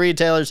releases to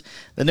retailers.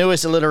 The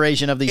newest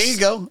alliteration of the Here you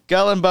go.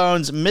 Skull and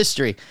Bones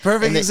mystery.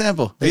 Perfect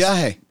example.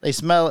 Viaje. They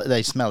smell it.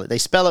 They smell it. They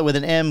spell it with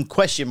an M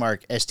 *STER.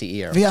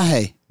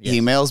 Viaje. Yes.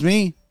 Emails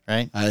me.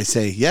 Right. I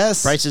say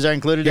yes. Prices are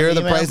included Here in are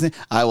the the email. prices.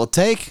 I will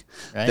take.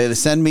 Right.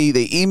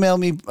 They email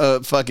me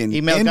fucking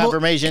Email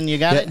confirmation. You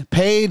got it?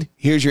 Paid.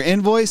 Here's your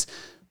invoice.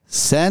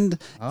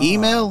 Send.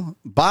 Email.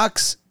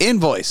 Box.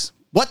 Invoice.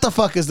 What the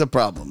fuck is the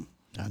problem?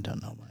 I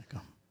don't know,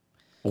 Michael.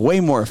 Way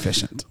more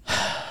efficient.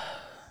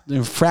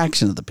 They're a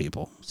fraction of the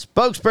people.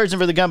 Spokesperson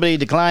for the company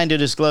declined to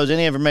disclose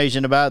any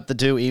information about the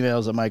 2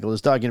 emails that Michael is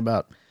talking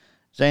about,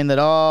 saying that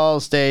all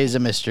stays a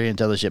mystery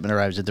until the shipment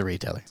arrives at the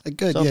retailer.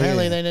 Good. So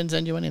apparently they didn't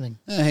send you anything.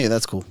 Hey,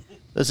 that's cool.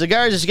 The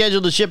cigars are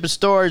scheduled to ship at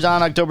stores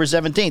on October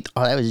 17th.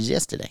 Oh, that was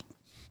yesterday.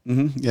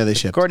 Mm-hmm. Yeah, they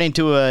ship. According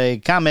to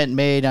a comment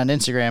made on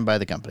Instagram by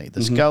the company.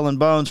 The Skull and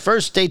Bones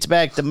first dates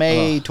back to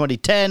May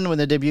 2010 when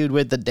they debuted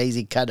with the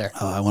Daisy Cutter.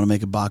 I want to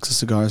make a box of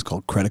cigars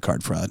called Credit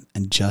Card Fraud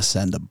and just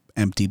send an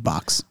empty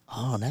box.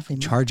 Oh, that'd be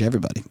nice. Charge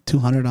everybody.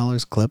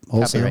 $200 clip,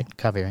 wholesale.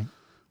 Copyright.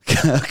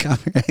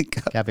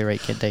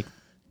 Copyright. Can't take.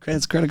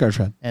 Credit Card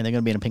Fraud. And they're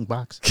going to be in a pink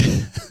box.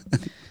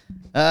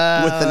 With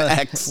an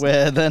X.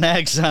 With an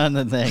X on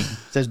the thing.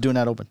 It says do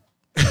not open.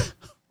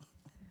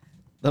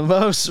 The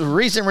most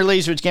recent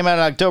release, which came out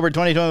in October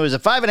 2020, was a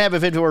 5.5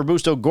 and 54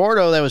 Robusto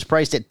Gordo that was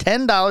priced at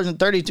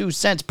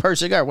 $10.32 per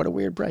cigar. What a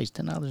weird price.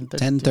 $10.32.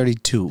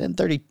 $10.32.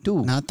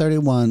 $10.32. Not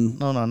 31.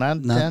 No,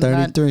 not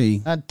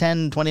 33. Not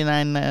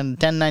 $10.29 and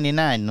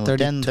 $10.99. No,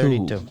 32.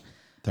 $10.32.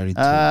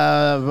 32.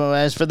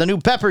 As for the new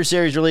Pepper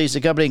series release,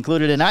 the company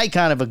included an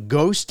icon of a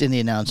ghost in the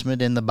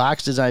announcement, and the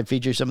box design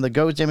features some of the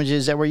ghost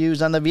images that were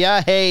used on the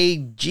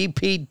Viaje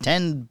GP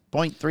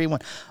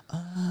 10.31.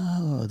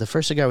 Oh, the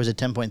first cigar was at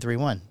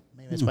 10.31.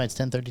 Maybe that's why it's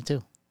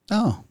 1032.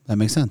 Oh, that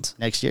makes sense.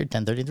 Next year,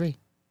 1033.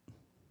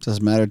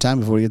 Just a matter of time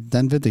before we get to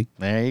 1050.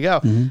 There you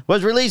go.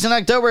 Was released in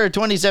October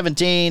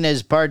 2017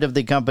 as part of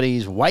the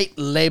company's white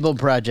label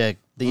project.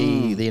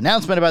 The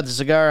announcement about the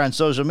cigar on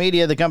social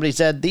media, the company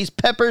said, these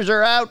peppers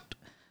are out.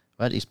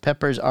 But these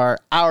peppers are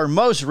our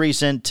most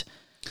recent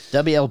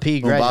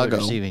WLP graduate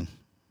receiving.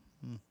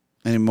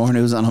 Any more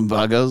news on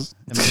Umbagos?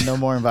 No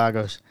more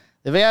Umbagos.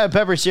 The Viaje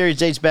Pepper series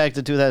dates back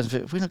to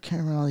 2015. We don't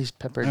care about all these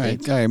pepper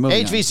dates. All right,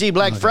 HVC on.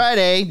 Black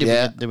Friday.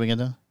 Did we get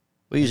those?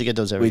 We usually get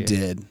those every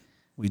year.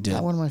 We did.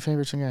 Not one of my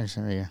favorite cigars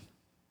every year.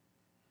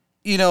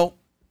 You know,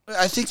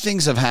 I think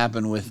things have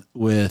happened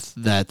with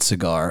that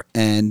cigar,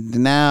 and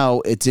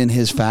now it's in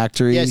his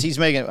factory. Yes, he's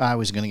making. I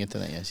was going to get to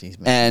that. Yes, he's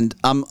making. And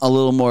I'm a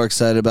little more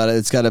excited about it.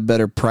 It's got a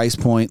better price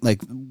point.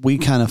 Like we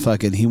kind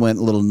of he went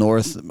a little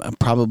north,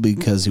 probably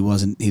because he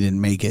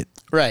didn't make it.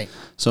 Right.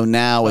 So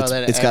now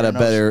it's got a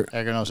better.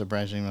 Aganosa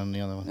pricing on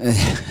the other one.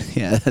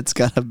 Yeah, it's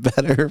got a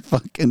better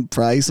fucking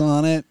price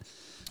on it.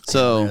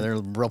 So they're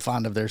real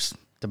fond of their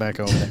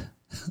tobacco over there.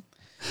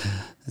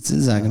 It's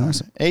his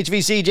Aganosa.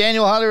 HVC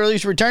January holiday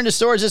release returned to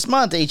stores this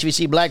month.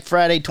 HVC Black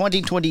Friday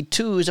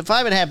 2022 is a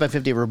 5.5 by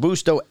 50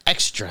 Robusto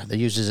Extra that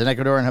uses an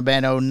Ecuadorian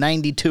Habano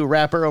 92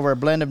 wrapper over a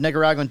blend of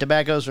Nicaraguan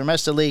tobaccos from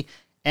Esteli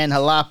and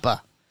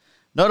Jalapa.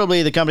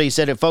 Notably, the company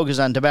said it focused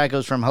on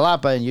tobaccos from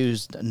Jalapa and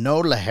used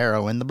no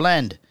Ligero in the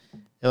blend.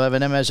 It'll have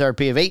an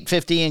MSRP of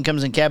 $8.50 and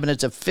comes in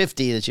cabinets of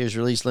 50. This year's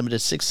release limited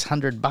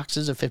 600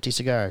 boxes of 50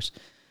 cigars.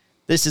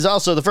 This is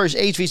also the first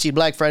HVC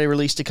Black Friday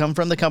release to come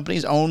from the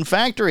company's own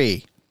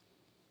factory.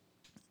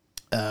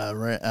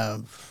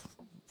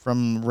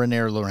 From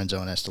Renier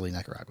Lorenzo in Esteli,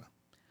 Nicaragua.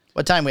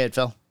 What time we had,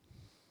 Phil?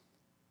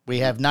 We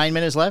have 9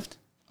 minutes left?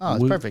 Oh,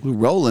 it's perfect. We're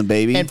rolling,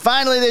 baby. And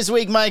finally this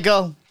week,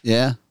 Michael.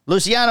 Yeah?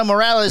 Luciano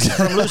Morales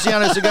from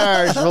Luciano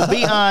Cigars will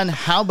be on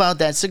How About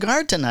That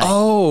Cigar tonight.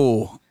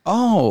 Oh.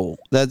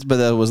 But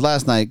that was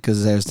last night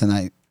because there's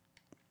tonight.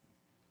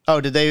 Oh,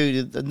 did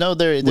they? No,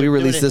 we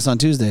released this on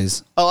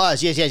Tuesdays. Oh,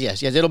 us.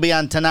 Yes. It'll be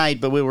on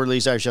tonight, but we'll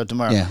release our show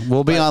tomorrow. Yeah,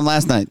 we'll be on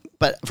last night.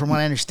 But from what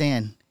I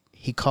understand,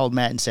 he called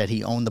Matt and said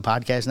he owned the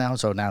podcast now,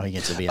 so now he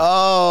gets to be on.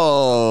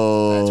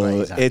 Oh, that's why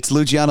he's on. It's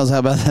Luciano's How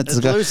About That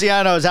Cigar.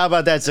 Luciano's How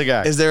About That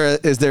Cigar. Is there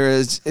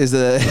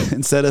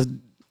instead of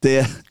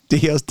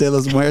Dios de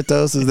los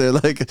Muertos, is there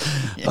like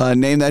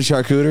Name That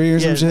Charcuterie or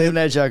some shit? Name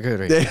That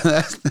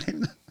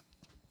Charcuterie.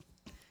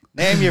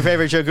 Name your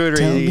favorite charcuterie.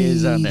 Tell me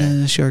is on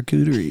there.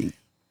 Charcuterie.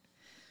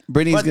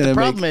 Brittany's but the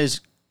problem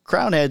is,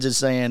 Crown Heads is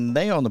saying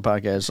they own the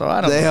podcast, so I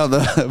don't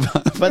know.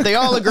 But they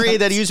all agree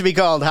that it used to be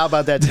called How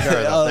About That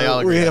Cigar? They all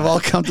agree. We have all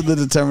come to the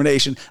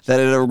determination that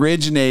it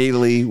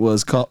originally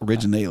was called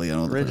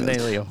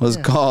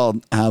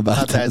called How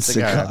About That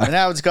Cigar? And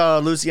now it's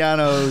called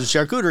Luciano's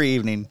Charcuterie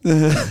Evening.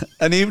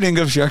 An evening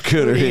of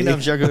charcuterie. Evening of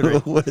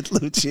charcuterie. With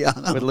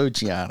Luciano. With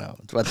Luciano.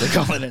 That's what they're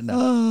calling it now.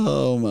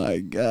 Oh, my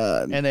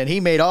God. And then he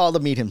made all the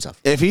meat himself.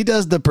 If he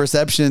does the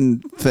perception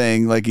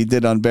thing like he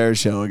did on Bear's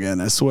Show again,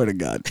 I swear to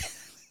God.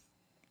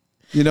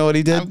 You know what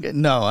he did?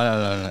 No,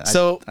 I don't.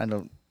 So I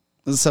don't.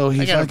 So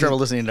he I got trouble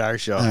listening to our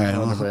show. All right,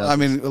 I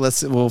mean,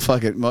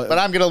 fuck it. But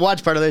I'm gonna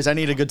watch part of this. I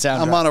need a good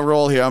sound. I'm on a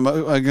roll here. I'm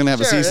gonna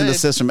have a cease and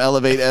desist from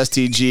Elevate,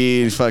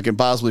 STG, and fucking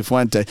possibly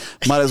Fuente.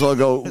 Might as well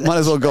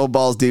go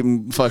balls deep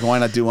and fucking why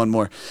not do one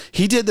more?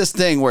 He did this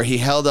thing where he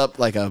held up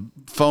like a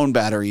phone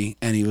battery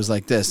and he was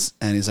like this,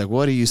 and he's like,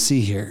 "What do you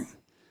see here?"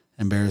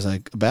 And Bear's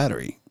like, "A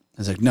battery." I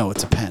was like, "No,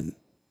 it's a pen."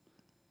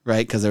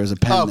 Right? Because there was a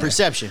pen. Oh, there.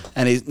 perception.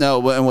 And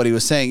and what he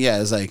was saying,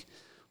 is like,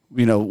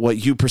 you know, what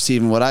you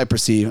perceive and what I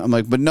perceive. I'm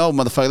like, but no,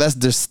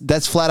 motherfucker,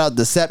 that's flat out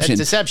deception.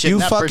 That's deception. You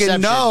not fucking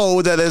perception.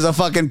 know that there's a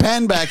fucking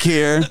pen back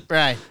here.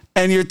 Right.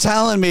 And you're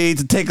telling me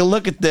to take a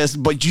look at this,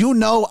 but you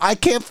know I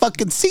can't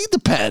fucking see the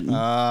pen.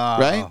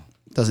 Right?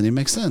 Doesn't even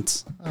make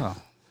sense. Oh.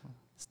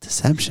 It's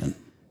deception.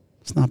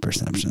 It's not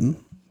perception.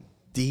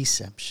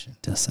 Deception.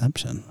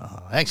 Deception.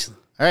 Oh,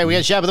 excellent. All right, we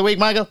got Shop of the Week,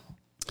 Michael?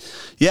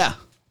 Yeah.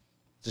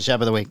 It's the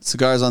Shop of the Week.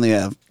 Cigars on the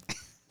Ave.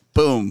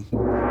 Boom.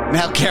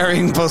 Now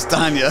carrying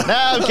Postania.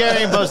 Now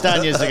carrying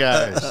Postania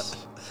cigars.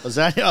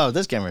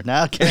 This camera.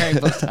 Now carrying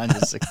Postania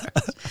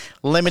cigars.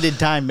 Limited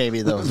time,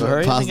 maybe, though. So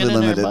hurry Possibly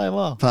limited. By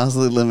law.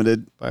 Possibly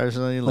limited.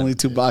 Partially limited. Only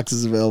 2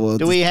 boxes available.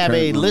 Do we have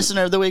a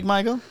listener of the week,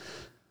 Michael?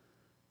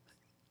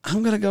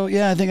 I'm going to go.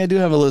 Yeah, I think I do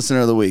have a listener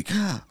of the week.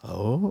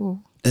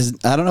 Oh.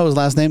 I don't know his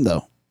last name,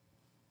 though.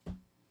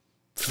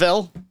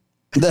 Phil?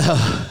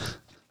 No.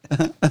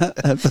 I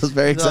was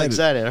very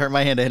excited. I hurt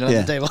my hand to hit it on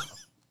the table.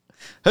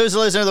 Who's the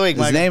listener of the week,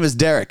 Michael? His name is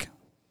Derek.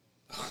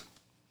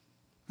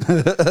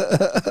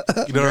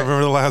 You don't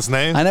remember the last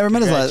name? I never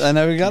met his last. I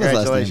never got his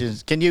last name.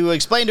 Can you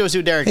explain to us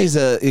who Derek is?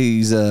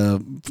 He's a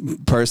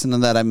person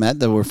that I met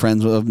that we're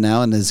friends with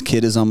now, and his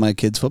kid is on my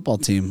kid's football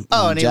team.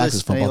 Oh, and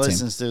Jack's he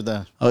listens to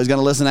the. Oh, he's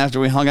gonna listen after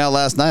we hung out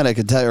last night. I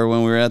could tell her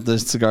when we were at the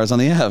Cigars on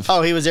the Ave.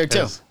 Oh, he was there too.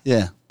 Yes.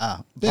 Yeah.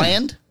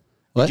 Planned?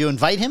 What? Did you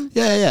invite him?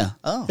 Yeah.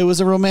 Oh. It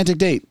was a romantic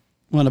date.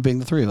 Wound up being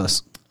the three of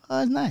us. Oh,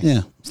 that's nice.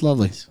 Yeah, it's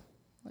lovely.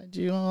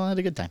 You all had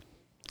a good time.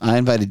 I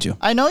invited you.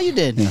 I know you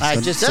did. Yeah, I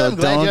just said I'm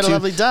glad you had a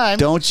lovely time.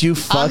 Don't you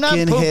I'm not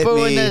fucking hit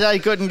poo-pooing me. that I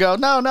couldn't go.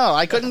 No,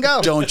 I couldn't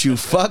go. Don't you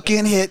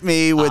fucking hit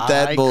me with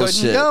that bullshit.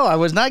 I couldn't go. I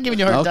was not giving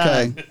you a hard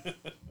time. Okay.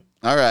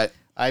 All right.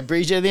 I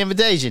appreciate the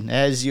invitation,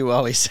 as you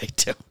always say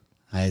too.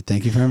 I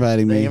thank you for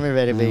inviting me. Thank you for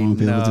inviting me. I won't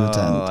be able to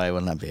attend. No, I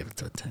will not be able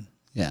to attend.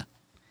 Yeah.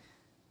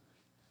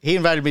 He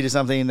invited me to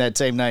something that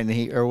same night,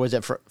 or was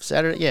it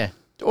Saturday? Yeah.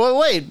 Well,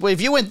 wait.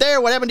 If you went there,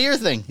 what happened to your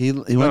thing? He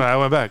No, went. I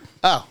went back.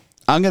 Oh.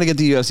 I'm gonna get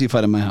the UFC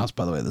fight in my house,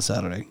 by the way, this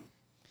Saturday.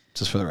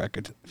 Just for the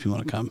record, if you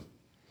want to come.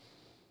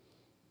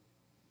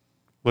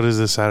 What is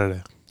this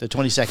Saturday? The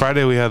 22nd.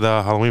 Friday we had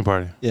the Halloween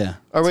party. Yeah.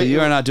 Are So we- you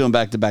are not doing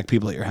back-to-back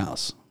people at your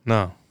house.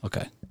 No.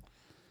 Okay.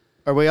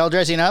 Are we all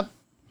dressing up?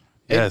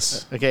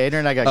 Yes. Okay,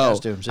 Adrian and I got Oh,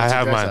 costumes. I It's a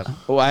have dress mine.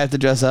 up. Oh, I have to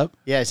dress up?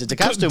 Yes, it's a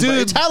costume. Dude.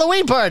 It's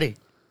Halloween party.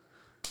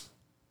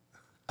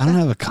 I don't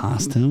have a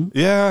costume.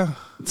 Yeah.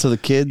 So the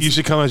kids. You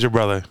should come as your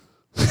brother.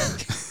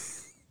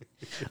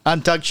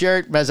 Untucked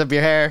shirt, mess up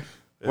your hair,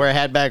 wear a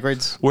hat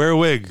backwards. Wear a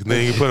wig,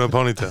 then you can put on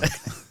a ponytail.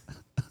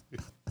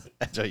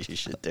 That's what you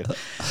should do.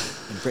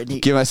 And Brittany,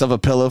 give myself a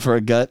pillow for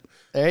a gut,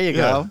 there you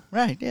go.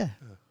 Right, yeah.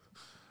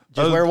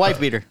 Just wear a wife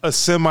beater. A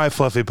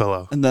semi-fluffy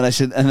pillow. and then I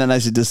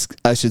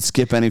should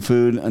skip any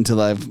food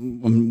until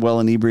I'm well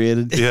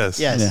inebriated. Yes.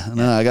 Yes. Yeah.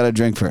 No, I got to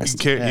drink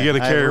first. You got to I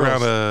carry have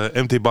around rules. an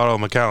empty bottle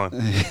of Macallan.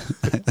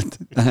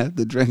 I have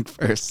to drink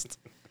first.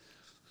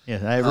 Yeah,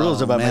 I have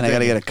rules about man, my I got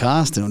to drinking. get a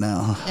costume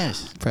now.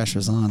 Yes,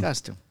 Pressure's on.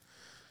 costume.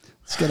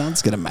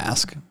 Let's get a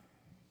mask.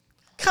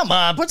 Come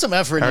on, put some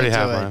effort I already into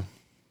have it. mine.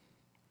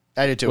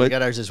 I do too. What? We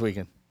got ours this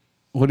weekend.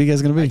 What are you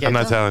guys gonna be? I'm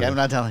not telling you. I'm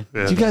not telling.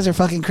 Yeah. You guys are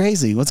fucking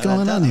crazy. What's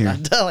going on here?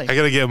 I'm not telling. I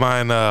got to get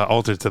mine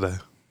altered today.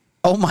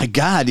 Oh my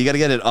god, you got to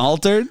get it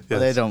altered.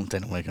 Well, Yes. they don't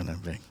make them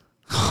that big.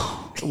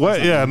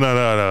 What? Yeah,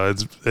 no.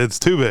 It's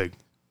too big.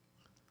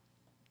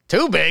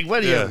 Too big?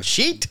 What are Yeah. you, a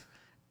sheet?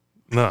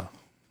 No.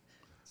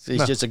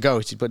 He's just a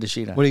ghost. He's putting a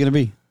sheet on. What are you gonna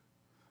be?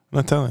 I'm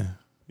not telling you.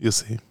 You'll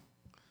see.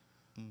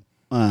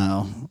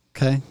 Wow.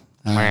 Okay.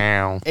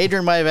 Wow.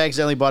 Adrian might have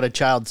accidentally bought a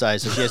child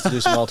size, so she has to do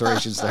some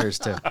alterations to hers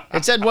too.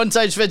 It said one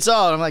size fits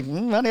all. And I'm like,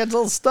 honey, that's a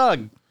little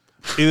snug.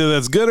 Either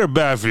that's good or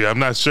bad for you. I'm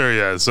not sure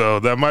yet. So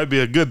that might be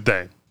a good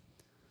thing.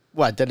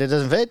 What? That it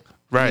doesn't fit?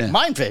 Right. Yeah.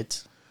 Mine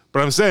fits.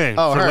 But I'm saying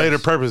Oh, for hers. later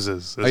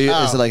purposes. Are you?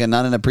 Is it like a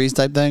nun and a priest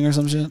type thing or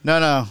some shit?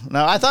 No.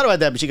 I thought about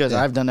that, but she goes,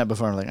 I've done that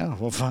before. I'm like, oh,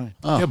 well, fine.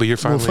 Oh, Yeah, but you're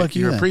fine. Well, fuck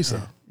you. You're a then. priest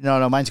though.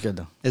 No, mine's good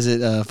though. Is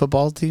it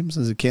football teams?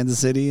 Is it Kansas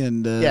City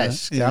and?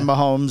 Yes, yeah. I'm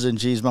Mahomes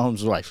and she's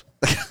Mahomes' wife.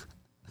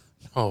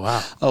 Oh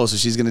wow. Oh, so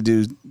she's gonna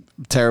do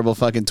terrible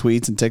fucking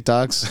tweets and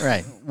TikToks,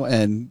 Right.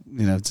 And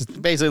just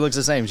Basically looks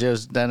the same. She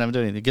goes, then I'm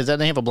doing it. Because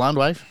doesn't he have a blonde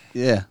wife?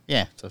 yeah.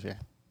 Yeah. So yeah.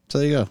 So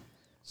there you go.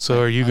 So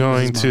are you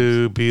going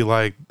to be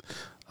like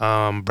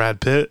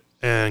Brad Pitt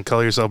and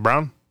color yourself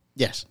brown?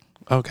 Yes.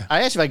 Okay.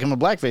 I asked if I come a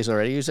blackface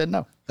already. You said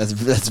no. That's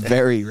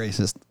very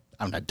racist.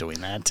 I'm not doing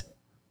that.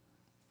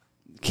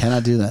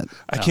 Cannot do that.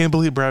 I can't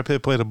believe Brad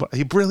Pitt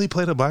he really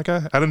played a black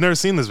guy. I've never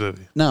seen this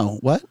movie. No.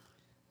 What?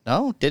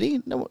 No? Did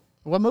he? No.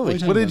 What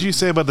movie? What did you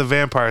say about the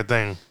vampire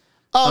thing?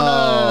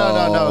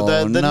 Oh, no.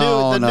 The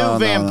new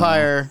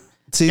vampire.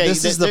 See, Okay,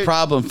 this is the there-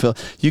 problem, Phil.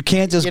 You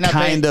can't just You're not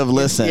kind paying- of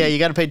listen. Yeah, you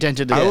got to pay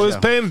attention to I that. was show.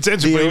 paying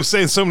attention, but he was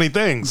saying so many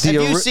things. The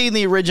Have you ori- seen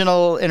the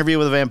original Interview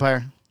with a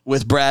Vampire?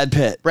 With Brad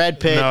Pitt. Brad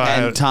Pitt No,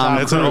 and Tom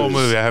It's an old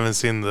Cruise. movie. I haven't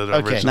seen the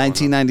Okay. original.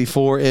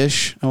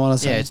 1994-ish, I want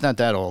to say. Yeah, it's not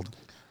that old.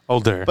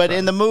 Older. But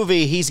in the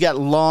movie, he's got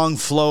long,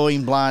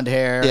 flowing blonde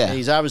hair. Yeah.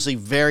 He's obviously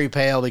very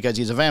pale because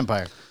he's a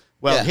vampire.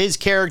 Well, Yeah. his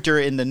character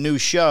in the new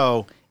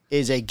show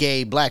is a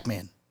gay black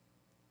man.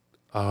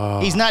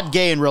 He's not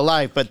gay in real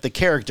life, but the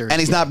character is And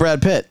he's gay. not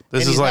Brad Pitt. this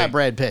and is he's like not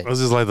Brad Pitt. This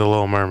is like the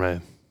Little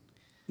Mermaid.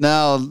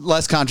 No,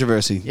 less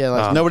controversy. Yeah,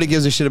 like- Nobody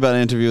gives a shit about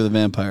an interview with a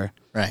vampire.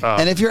 Right.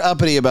 And if you're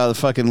uppity about the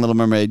fucking Little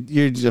Mermaid,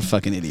 you're just a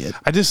fucking idiot.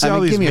 I just saw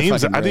mean, these give me a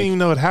memes. I fucking didn't break. even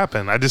know it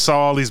happened. I just saw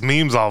all these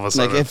memes all of a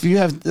sudden. Like if you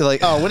have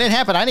like, Oh, when it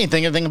happened, I didn't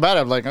think anything about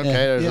it. I'm like, okay,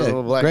 there's yeah, a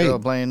little black great. girl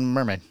playing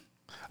mermaid.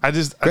 I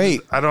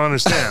Great. don't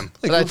understand.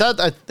 But I thought,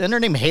 isn't her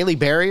name Haley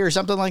Berry or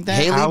something like that?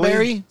 Haley Halle?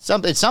 Berry?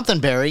 It's something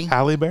Berry.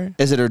 Halle Berry?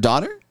 Is it her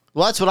daughter?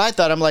 Well, that's what I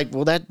thought. I'm like,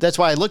 well, that's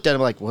why I looked at him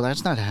like, well,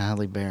 that's not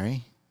Halle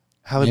Berry.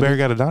 Halle Berry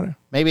got a daughter?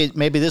 Maybe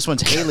this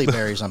one's Haley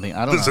Berry or something.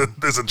 I don't know.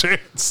 There's a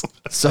chance.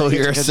 So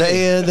you're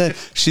saying that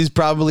she's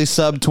probably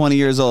sub 20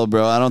 years old,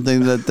 bro. I don't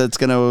think that's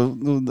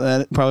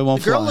that probably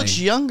won't The girl fly. looks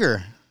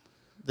younger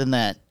than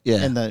that.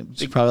 yeah. In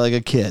she's probably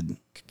like a kid.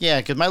 yeah,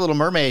 because My Little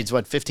Mermaid's,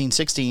 15,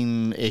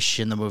 16-ish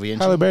in the movie.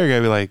 Halle Berry got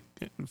to be like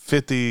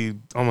 50,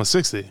 almost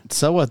 60.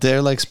 So what?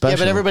 They're like special.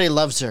 Yeah, but everybody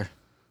loves her.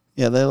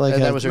 Yeah, they like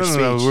that was her speech.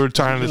 No, we were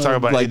trying to talk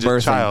about like age of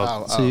birthing.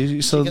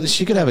 child. So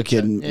she could have a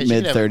kid in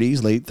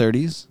mid-30s, late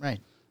 30s. Right.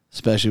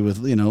 Especially with,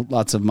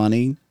 lots of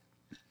money.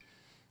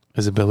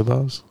 Is it Billy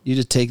Bob's? You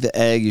just take the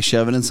egg, you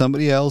shove it in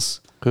somebody else.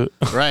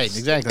 Right,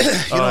 exactly. You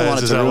don't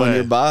want it to ruin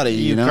your body,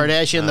 you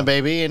Kardashian the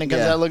baby, and it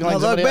comes out looking like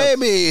somebody else.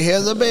 Baby,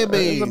 here's a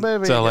baby. Here's a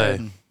baby. It's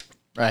L.A.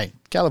 Right.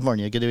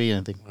 California, you could do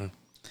anything.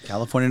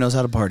 California knows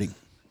how to party.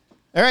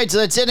 All right, so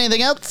that's it.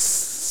 Anything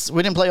else?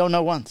 We didn't play Oh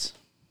No once.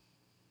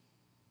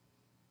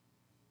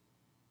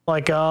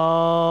 Like,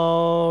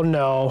 oh,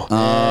 no. There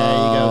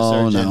you go,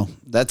 Surgeon. No.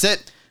 That's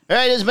it. All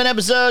right, it's been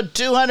episode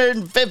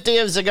 250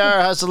 of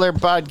Cigar Hustler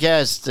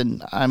Podcast,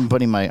 and I'm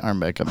putting my arm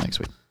back up next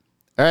week.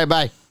 All right,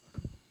 bye.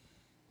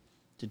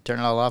 Did you turn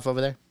it all off over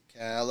there?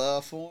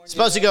 California. It's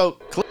supposed to go.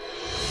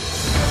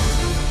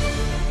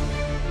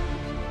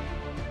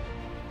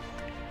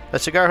 The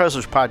Cigar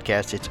Hustlers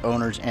Podcast, its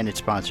owners, and its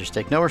sponsors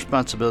take no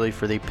responsibility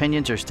for the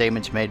opinions or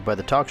statements made by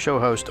the talk show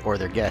host or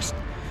their guest.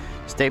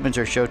 Statements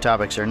or show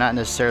topics are not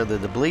necessarily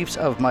the beliefs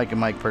of Mike and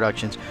Mike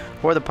Productions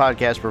or the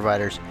podcast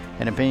providers,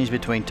 and opinions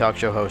between talk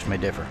show hosts may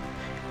differ.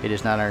 It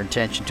is not our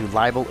intention to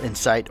libel,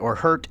 incite, or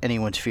hurt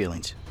anyone's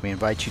feelings. We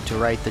invite you to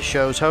write the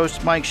show's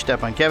host, Mike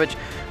Stepankevich,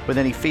 with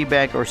any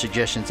feedback or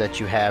suggestions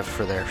that you have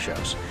for their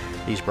shows.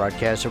 These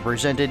broadcasts are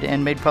presented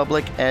and made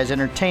public as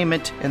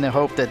entertainment in the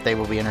hope that they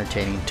will be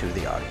entertaining to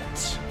the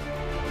audience.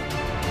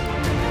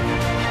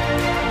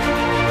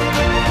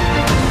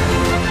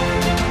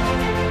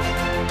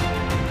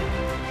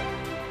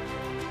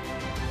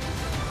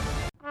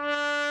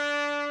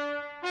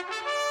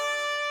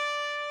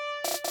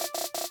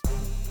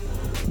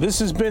 This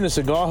has been a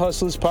Cigar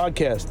Hustlers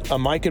Podcast, a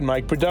Mike and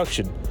Mike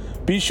production.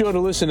 Be sure to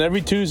listen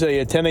every Tuesday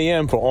at 10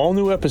 a.m. for all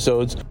new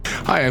episodes.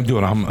 Hi, I'm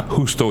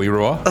Husto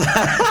Iroa.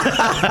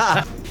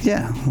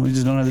 Yeah, we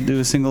just don't have to do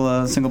a single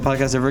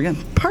podcast ever again.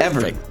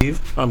 Perfect. Ever.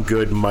 I'm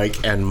good,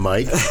 Mike and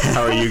Mike.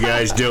 How are you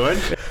guys doing?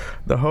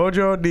 The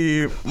Hojo,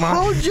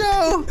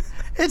 Hojo!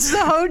 It's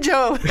the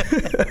Hojo!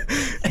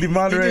 the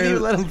Monterey. You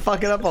let him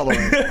fuck it up all the way.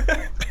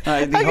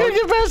 I couldn't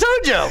get past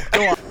Hojo.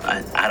 Go on.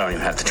 I don't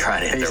even have to try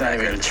to hit the record. He's not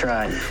even going to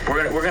try.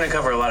 We're gonna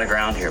cover a lot of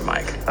ground here,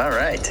 Mike. All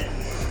right.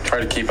 Try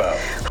to keep up.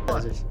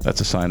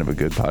 That's a sign of a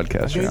good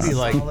podcast. I gave you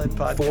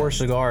like 4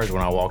 cigars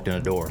when I walked in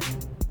the door.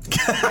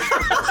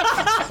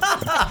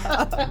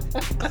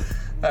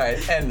 All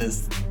right, end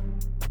this.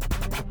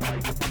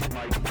 Mike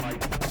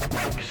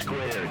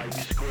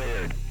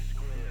squared.